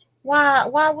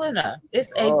 Why wouldn't I?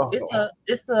 It's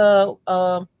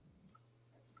a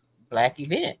Black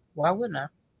event. Why wouldn't I?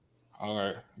 All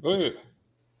right, go ahead.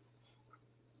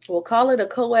 We'll call it a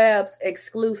Coabs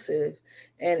exclusive,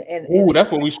 and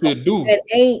that's what we should do. It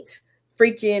ain't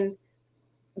freaking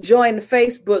joined the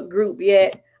Facebook group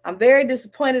yet. I'm very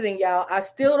disappointed in y'all. I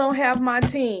still don't have my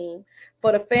team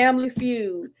for the Family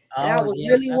Feud. And I was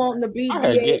really wanting to beat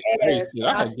DA ass.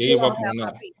 I gave up on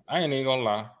that. I ain't even gonna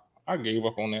lie. I gave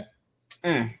up on that.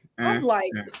 I'm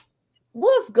like,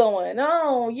 what's going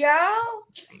on, y'all?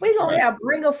 We gonna have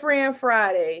Bring a Friend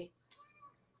Friday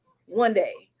one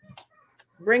day.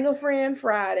 Bring a Friend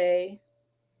Friday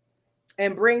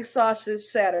and Bring Sausage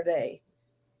Saturday.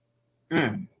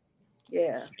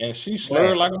 Yeah. And she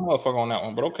slurred like a motherfucker on that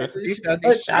one, but okay.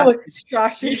 Sausage. Some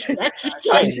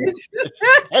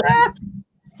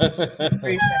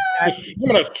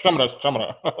of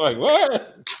that. Like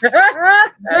what? Bring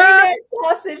that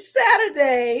Sausage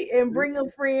Saturday and Bring a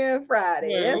Friend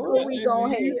Friday. Like, that's what we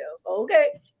gonna have. Okay.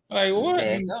 Like what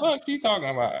the fuck you talking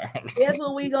about? That's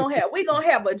what we gonna have. We gonna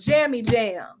have a jammy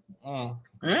jam. Well,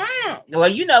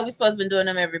 we're supposed to be doing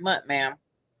them every month, ma'am.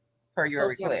 Per your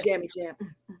request. Jammy jam.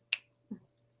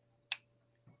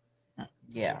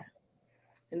 Yeah.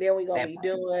 And then we're gonna be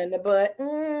doing the butt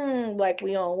like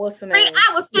we on what's the name?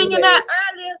 I was singing that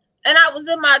earlier and I was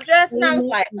in my dress and I was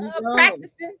like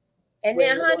practicing. And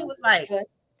then honey was like,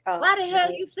 why the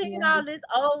hell you singing all these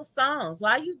old songs?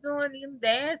 Why you doing them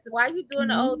dance? Why you doing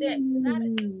the old dance?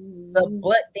 The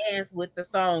butt dance with the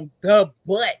song The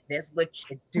Butt. That's what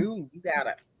you do. You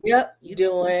gotta you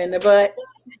doing the butt.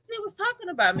 She was talking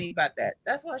about me about that.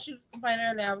 That's why she was complaining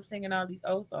earlier. I was singing all these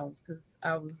old songs because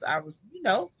I was you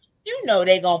know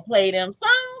they gonna play them songs,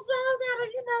 so I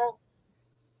gotta,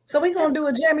 So we gonna do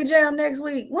a jammy jam next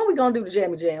week. When we gonna do the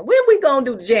jammy jam? When we gonna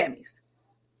do the jammies?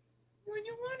 When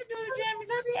you want to do the jammies,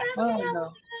 I be asking you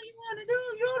what you want to do.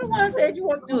 You're the one said you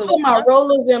want to do it. Put my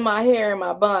rollers in my hair and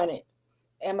my bonnet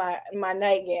and my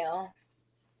nightgown.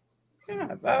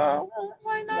 Yeah, so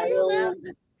like, no,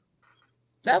 you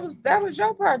that was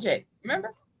your project.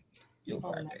 Remember? Your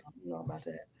project. I don't know about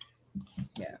that.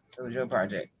 Yeah, it was your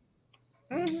project.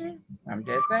 I'm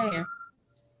just saying.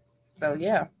 So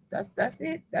yeah, that's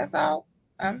it. That's all.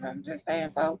 I'm just saying,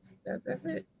 folks. That's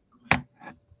it.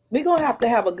 We're gonna have to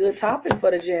have a good topic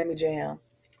for the Jammy Jam.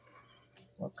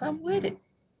 Well, come with it.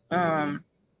 Ain't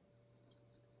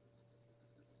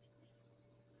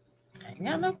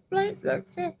got no complaints. Like I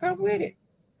said, come with it.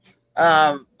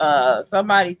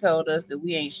 Somebody told us that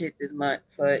we ain't shit this month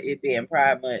for it being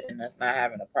Pride Month and us not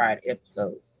having a Pride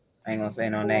episode. I ain't gonna say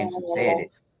no names who said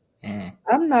it.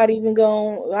 I'm not even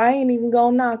gonna. I ain't even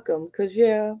gonna knock them because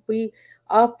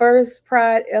our first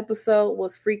Pride episode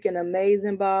was freaking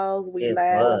amazing balls. We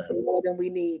laughed more than we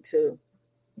need to.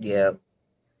 Yeah,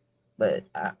 but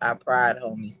our Pride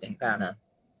homies then kind of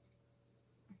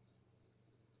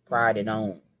pride it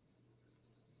on.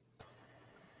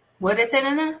 What is it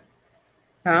in there?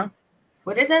 Huh?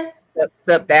 What is it?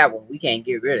 Except that one. We can't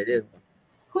get rid of this one.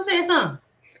 Who said something?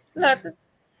 Nothing.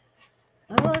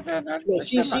 Nothing.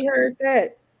 Yeah, she heard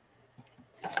that.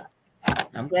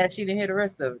 I'm glad she didn't hear the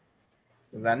rest of it.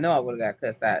 Because I know I would have got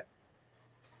cussed out.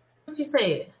 What you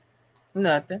said?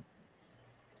 Nothing.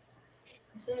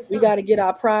 We got to get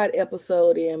our Pride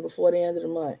episode in before the end of the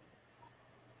month.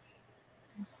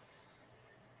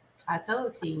 I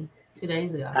told you 2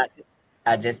 days ago.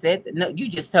 I just said that. No, you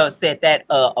just said that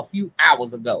a few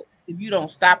hours ago. If you don't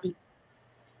stop it.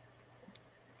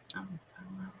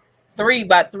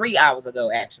 About 3 hours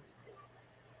ago, actually.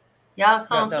 Y'all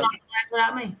songs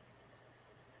without me?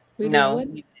 No.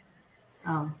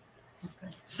 Oh.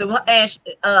 Okay. So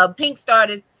and Pink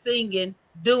started singing,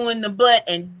 doing the butt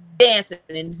and dancing,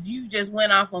 and you just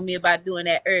went off on me about doing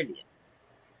that earlier.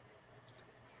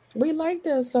 We like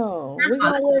that song. We're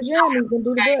gonna wear jammies and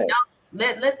do the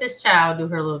butt. Let this child do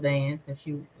her little dance if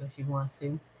she wants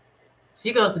to.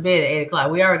 She goes to bed at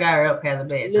 8:00. We already got her up past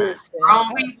the bed.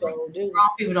 Wrong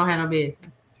people don't have no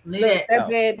business.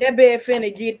 That bed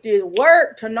finna get this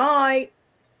work tonight.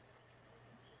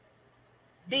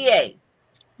 DA.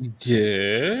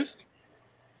 Yes.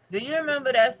 Do you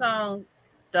remember that song,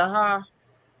 The Ha?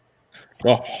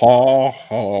 The Ha.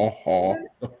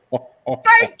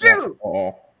 Thank you.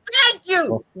 Thank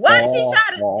you. Why she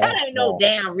try to? That ain't no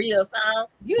damn real song.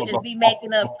 You just be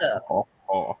making up stuff.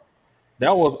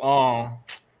 That was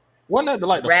wasn't that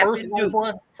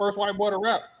the first white boy to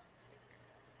rap?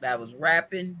 That was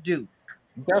Rapping Duke.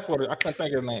 That's what I couldn't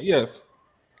think of his name. Yes.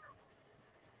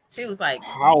 She was like,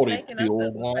 making up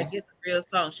stuff like it's a real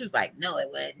song. She was like, no, it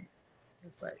wasn't.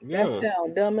 It's like, that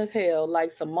sound dumb as hell, like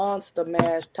some Monster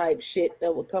Mash type shit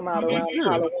that would come out around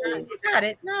Halloween. You got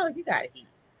it. No, you got it.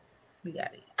 We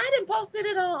got it. I didn't post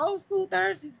it on Old School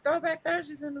Thursdays, Throwback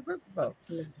Thursdays in the group before.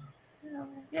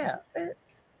 Yeah.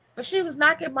 But she was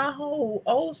knocking my whole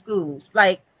old schools.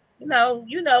 Like, you know,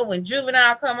 when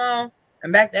Juvenile come on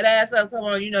and back that ass up, come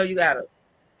on, you gotta.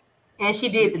 And she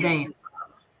did the dance.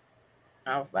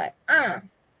 I was like,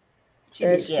 She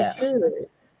did. Yeah.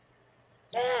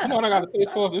 You know what I got to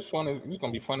taste for? This gonna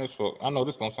be fun as fuck. I know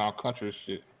this gonna sound country as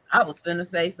shit. I was finna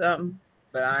say something,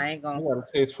 but I ain't gonna. I got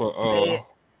to taste for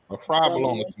a fried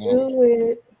bologna. Do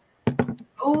it.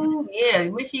 Oh yeah,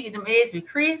 wish you get them eggs be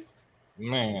crisp.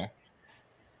 Man,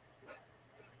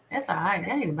 that's all right.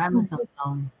 I need to buy me something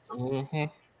on.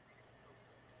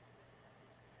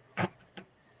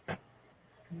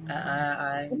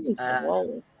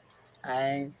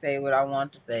 I ain't say what I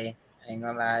want to say. I ain't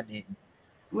gonna lie, I didn't.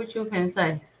 What you finna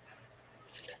say?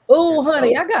 Oh,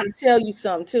 honey, I gotta tell you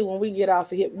something too. When we get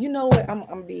off of here, you know what? I'm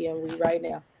DMing right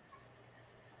now.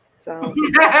 So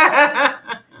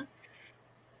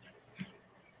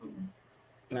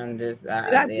I'm just. Did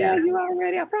I tell you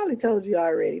already? I probably told you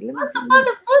already. What's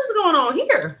going on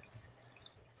here?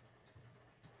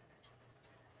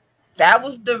 That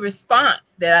was the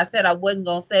response that I said I wasn't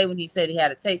gonna say when he said he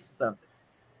had a taste for something.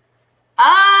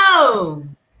 Oh.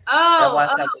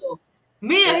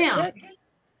 Me or him?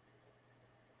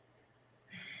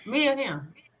 Me or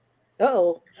him?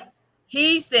 Oh.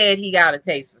 He said he got a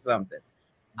taste for something.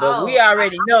 But we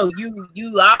already know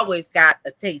you always got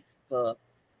a taste for.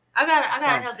 I got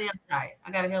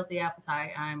a healthy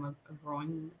appetite. I'm a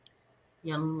growing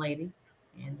young lady,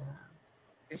 and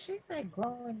did she say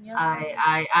growing young?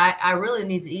 I really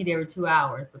need to eat every 2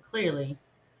 hours, but clearly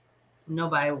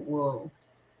nobody will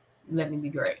let me be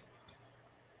great.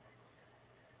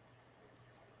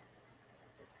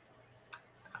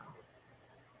 So.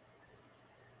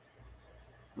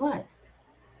 What?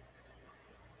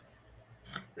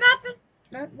 Nothing.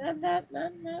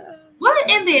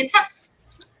 What in the entire?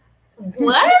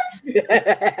 What?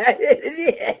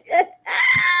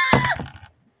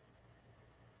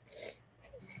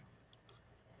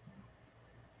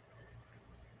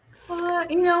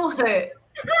 Now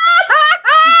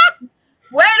what?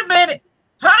 Wait a minute.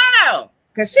 Hold on.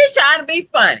 Because she's trying to be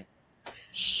funny.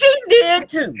 She did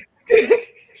too.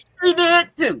 She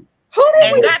did too. Who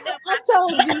did we? I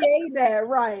told DA that,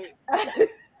 right?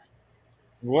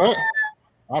 What?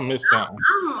 I missed something.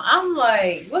 I'm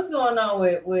like, what's going on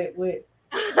with Let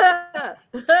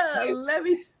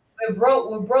me. with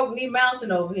broke knee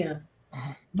mountain over here?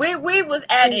 We was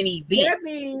at an event. That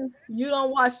means you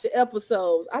don't watch the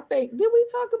episodes. I think did we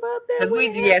talk about that? Because we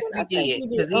did.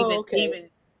 Because even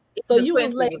so you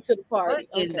was late to the party.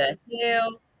 What in the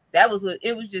hell? That was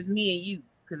it was just me and you.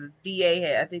 Because DA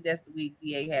had, I think that's the week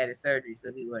DA had his surgery,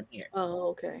 so he wasn't here. Oh,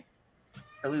 okay.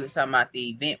 So we were talking about the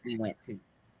event we went to.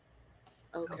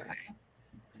 Okay.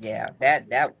 Yeah, that.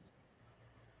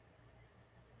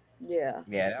 Yeah.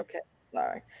 Yeah. Okay.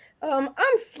 Sorry. I'm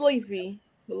sleepy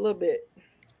a little bit.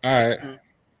 All right.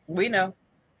 We know.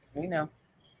 I'm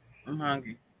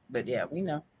hungry, but yeah, we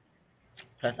know.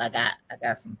 Plus, I got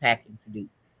some packing to do.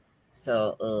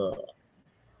 So,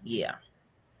 yeah,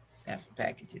 got some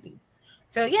packing to do.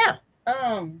 So yeah,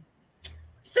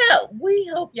 so we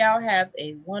hope y'all have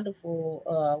a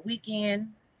wonderful weekend.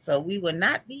 So we will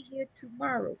not be here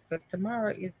tomorrow because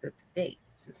tomorrow is the today.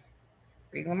 Just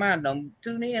bring in mind, don't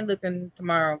tune in looking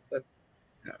tomorrow, but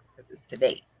it's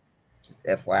today. Just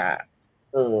FYI.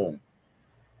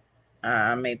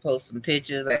 I may post some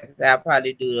pictures. I'll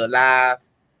probably do a live.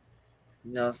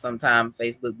 You know, sometimes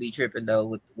Facebook be tripping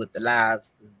though with the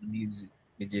lives because the music.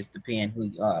 It just depends who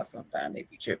you are. Sometimes they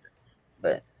be tripping.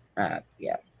 But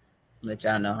yeah, let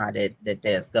y'all know how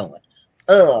that's going.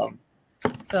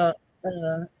 So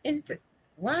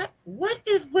what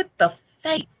is with the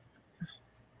face?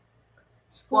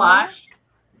 Squash.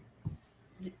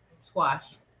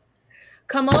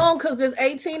 Come on, because this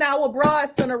 18-hour bra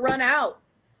is gonna run out.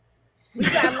 We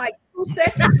got like 2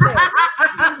 seconds left.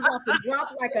 He's about to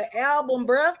drop like an album,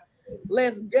 bruh.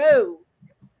 Let's go.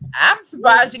 I'm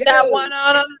surprised you got one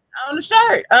on the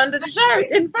shirt, under the shirt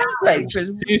in the first place.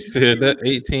 She said that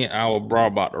 18-hour bra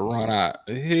about to run out.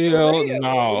 Hell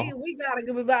no. We gotta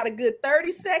give about a good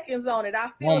 30 seconds on it. I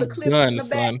feel the clip in the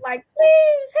back, son. like,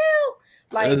 please help.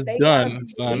 Like it's they done,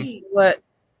 gotta son. be What?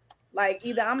 Like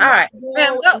either I'm all right,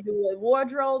 go do a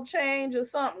wardrobe change or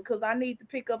something because I need to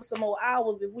pick up some more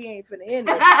hours if we ain't finna end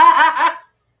it.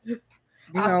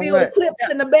 I feel the clips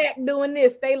in the back doing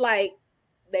this. They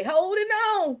holding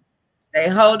on. They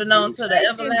holding on to the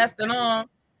everlasting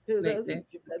arms.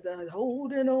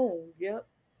 Holding on. Yep.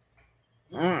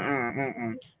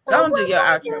 Don't do your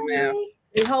outro, man.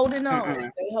 They holding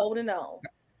on. They holding on.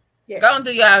 Yes. Don't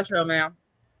do your outro, man.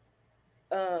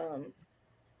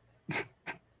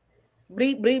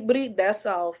 Bleep, bleep, bleep. That's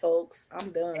all, folks.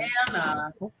 I'm done.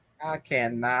 Hell no. I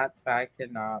cannot. I like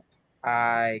that.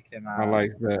 I cannot.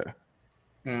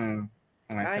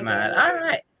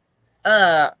 All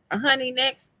right. Honey,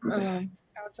 next.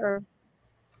 Outro. It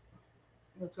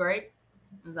was great,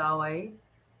 as always.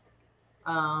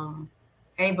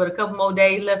 Ain't but a couple more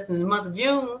days left in the month of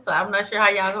June, so I'm not sure how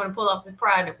y'all going to pull off this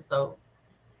Pride episode.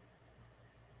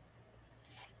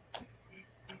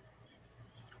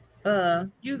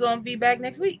 You gonna be back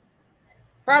next week?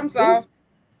 Problem solved.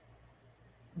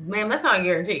 Ma'am, that's not a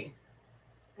guarantee.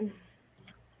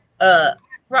 Problem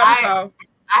solved.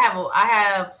 I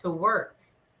have to work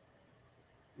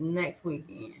next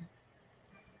weekend.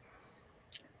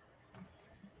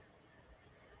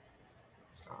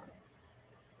 Sorry.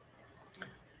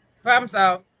 Problem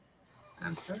solved.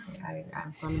 I'm sorry.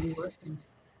 I'm gonna be working.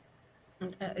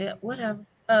 Yeah, whatever.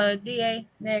 DA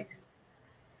next.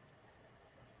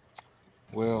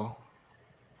 Well,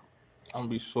 I'm gonna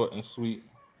be short and sweet.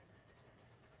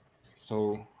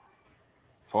 So,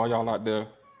 for all y'all out there,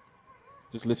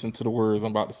 just listen to the words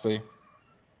I'm about to say.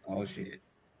 Oh shit!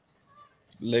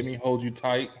 Let me hold you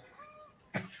tight,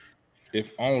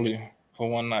 if only for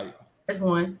one night. That's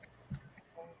one.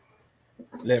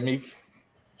 Let me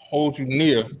hold you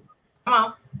near.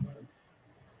 Come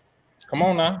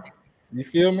on now. You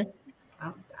feel me?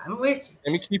 I'm with you.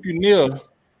 Let me keep you near.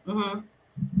 Mm-hmm.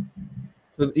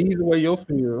 To ease away your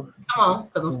fear. Come on,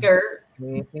 because I'm scared.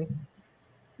 Mm-hmm.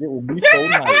 It will be so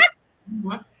nice.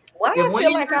 Why do I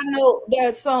feel like I know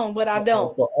that song, but I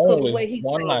don't? For only the way he's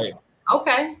one night.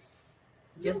 Okay.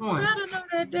 Just one. I don't know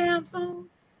that damn song.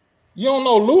 You don't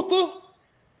know Luther?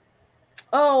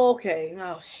 Oh, okay.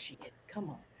 Oh, shit.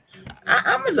 Come on.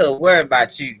 I'm a little worried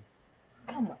about you.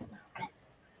 Come on.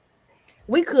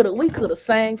 We could have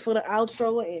sang for the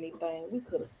outro or anything. We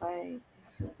could have sang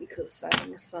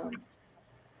something.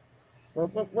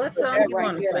 What song you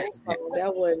want to sing?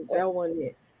 That wasn't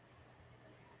it.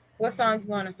 What song you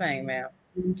want to sing, ma'am?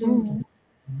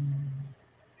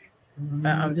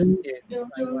 I'm just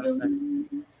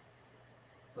kidding.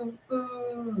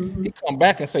 He come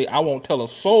back and say, "I won't tell a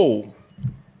soul."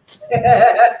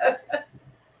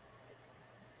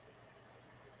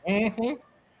 Mm-hmm.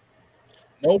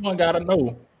 No one gotta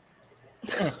know.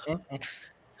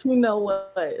 You know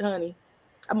what, honey?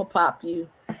 I'm gonna pop you.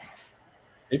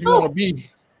 If you want to be,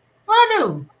 what I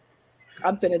do?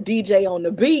 I'm finna DJ on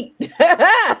the beat.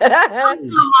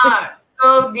 Come on,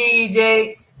 go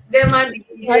DJ. Then my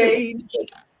DJ.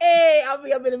 Hey, I'll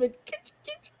be up in the middle.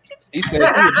 He said,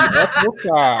 I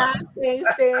can't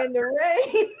stand the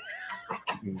rain.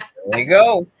 There you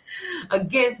go.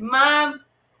 Against my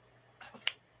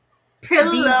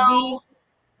pillow.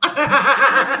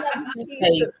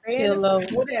 Hey, pillow.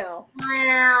 Go down.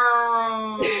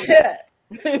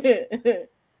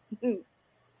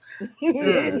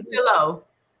 Pillow.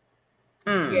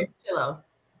 Yes, pillow.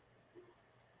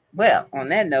 Well, on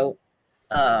that note,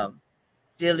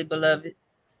 dearly beloved,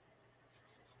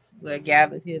 we're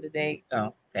gathered here today.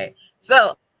 Oh, okay.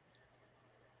 So,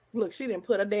 look, she didn't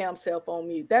put her damn self on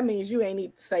mute. That means you ain't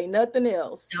need to say nothing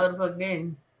else. No, the fuck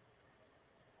didn't.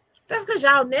 That's because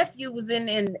y'all nephew was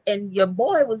in and your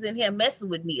boy was in here messing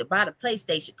with me about a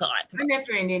PlayStation card. My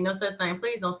nephew ain't did no such thing.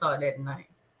 Please don't start that tonight.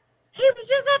 He was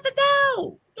just at the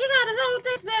door. He got a whole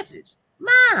text message.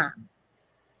 Mom,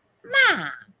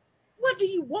 what do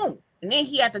you want? And then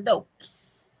he at the door.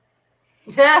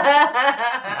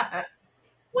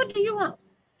 What do you want?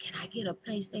 Can I get a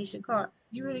PlayStation card?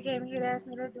 You really came here to ask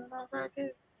me that during our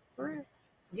podcast? For real?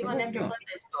 Give my nephew a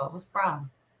PlayStation card. What's the problem?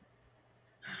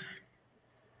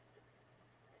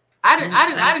 I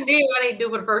didn't do what I need to do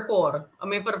for the first quarter. I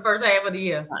mean, for the first half of the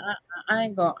year. I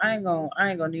ain't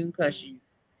gonna even cuss you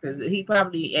because he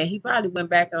probably went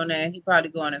back on there and he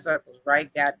probably going in circles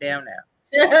right goddamn now.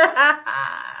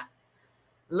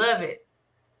 Love it.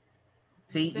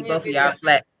 See, both of y'all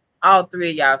slack. All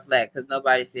three of y'all slack because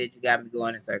nobody said you got me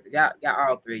going in circles. Y'all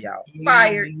all three of y'all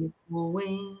fired.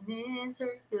 Going in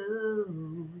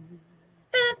circles.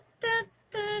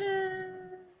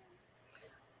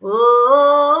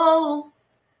 Oh,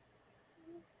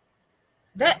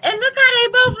 that and look how they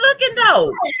both looking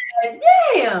though.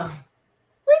 Damn,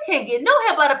 we can't get no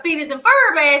help out of Phoenix and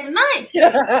Fur Bass tonight.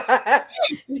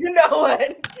 You know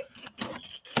what?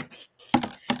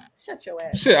 Shut your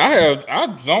ass. Shit,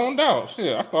 I zoned out.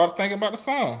 Shit, I started thinking about the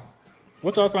song.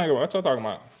 What y'all thinking about? What y'all talking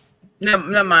about?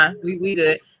 Never mind. We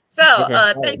good. So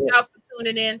okay. Thank y'all for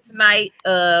tuning in tonight.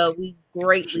 We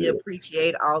greatly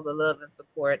appreciate all the love and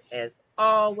support as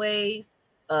always.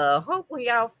 Hope when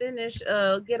y'all finish,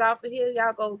 get off of here,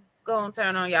 y'all go and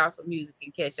turn on y'all some music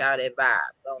and catch y'all that vibe.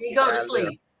 You go to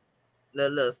sleep.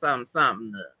 Little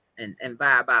something and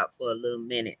vibe out for a little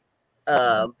minute.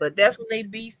 But definitely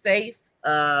be safe.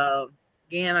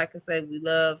 Again, like I say, we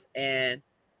love and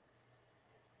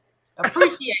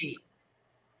appreciate.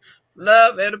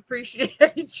 Love and appreciate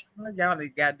y'all in the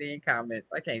goddamn comments.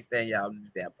 I can't stand y'all in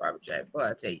this damn private chat. Boy,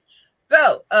 I tell you.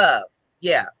 So,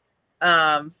 yeah.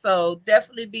 So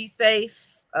definitely be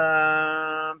safe.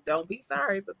 Don't be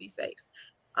sorry, but be safe.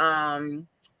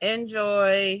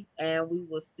 Enjoy, and we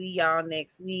will see y'all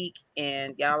next week.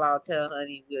 And y'all all tell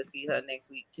Honey we'll see her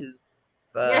next week too.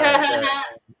 For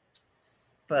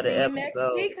the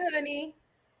episode. Next week, Honey.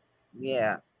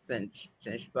 Yeah, since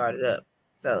you brought it up.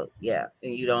 So yeah,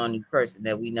 and you're the only person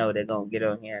that we know that gonna get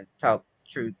on here and talk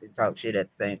truth and talk shit at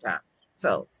the same time.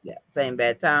 So yeah, same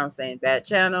bad time, same bad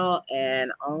channel.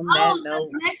 And on that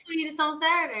note, next week is on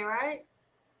Saturday, right?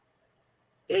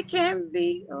 It can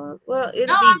be. Well,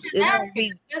 it'll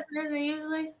be. Isn't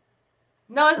usually.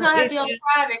 No, it's gonna have to be on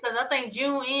Friday because I think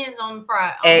June ends on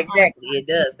Friday. Exactly, it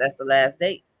does. That's the last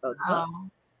date.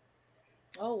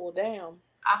 Oh well, damn.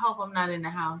 I hope I'm not in the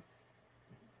house.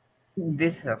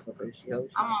 This I'm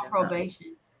on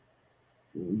probation.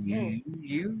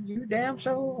 You damn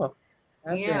sure.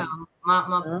 Yeah,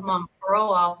 my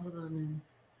parole officer.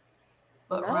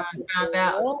 But Ryan found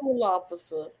out. Parole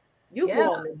officer, you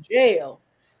going to jail?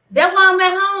 That's why I'm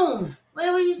at home.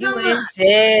 Where were you talking about? You in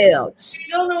jail?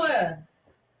 You go nowhere.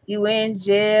 You in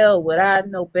jail without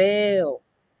no bail?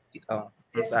 Oh,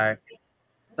 I'm sorry.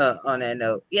 On that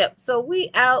note, yep. So we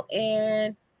out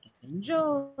and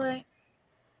enjoy.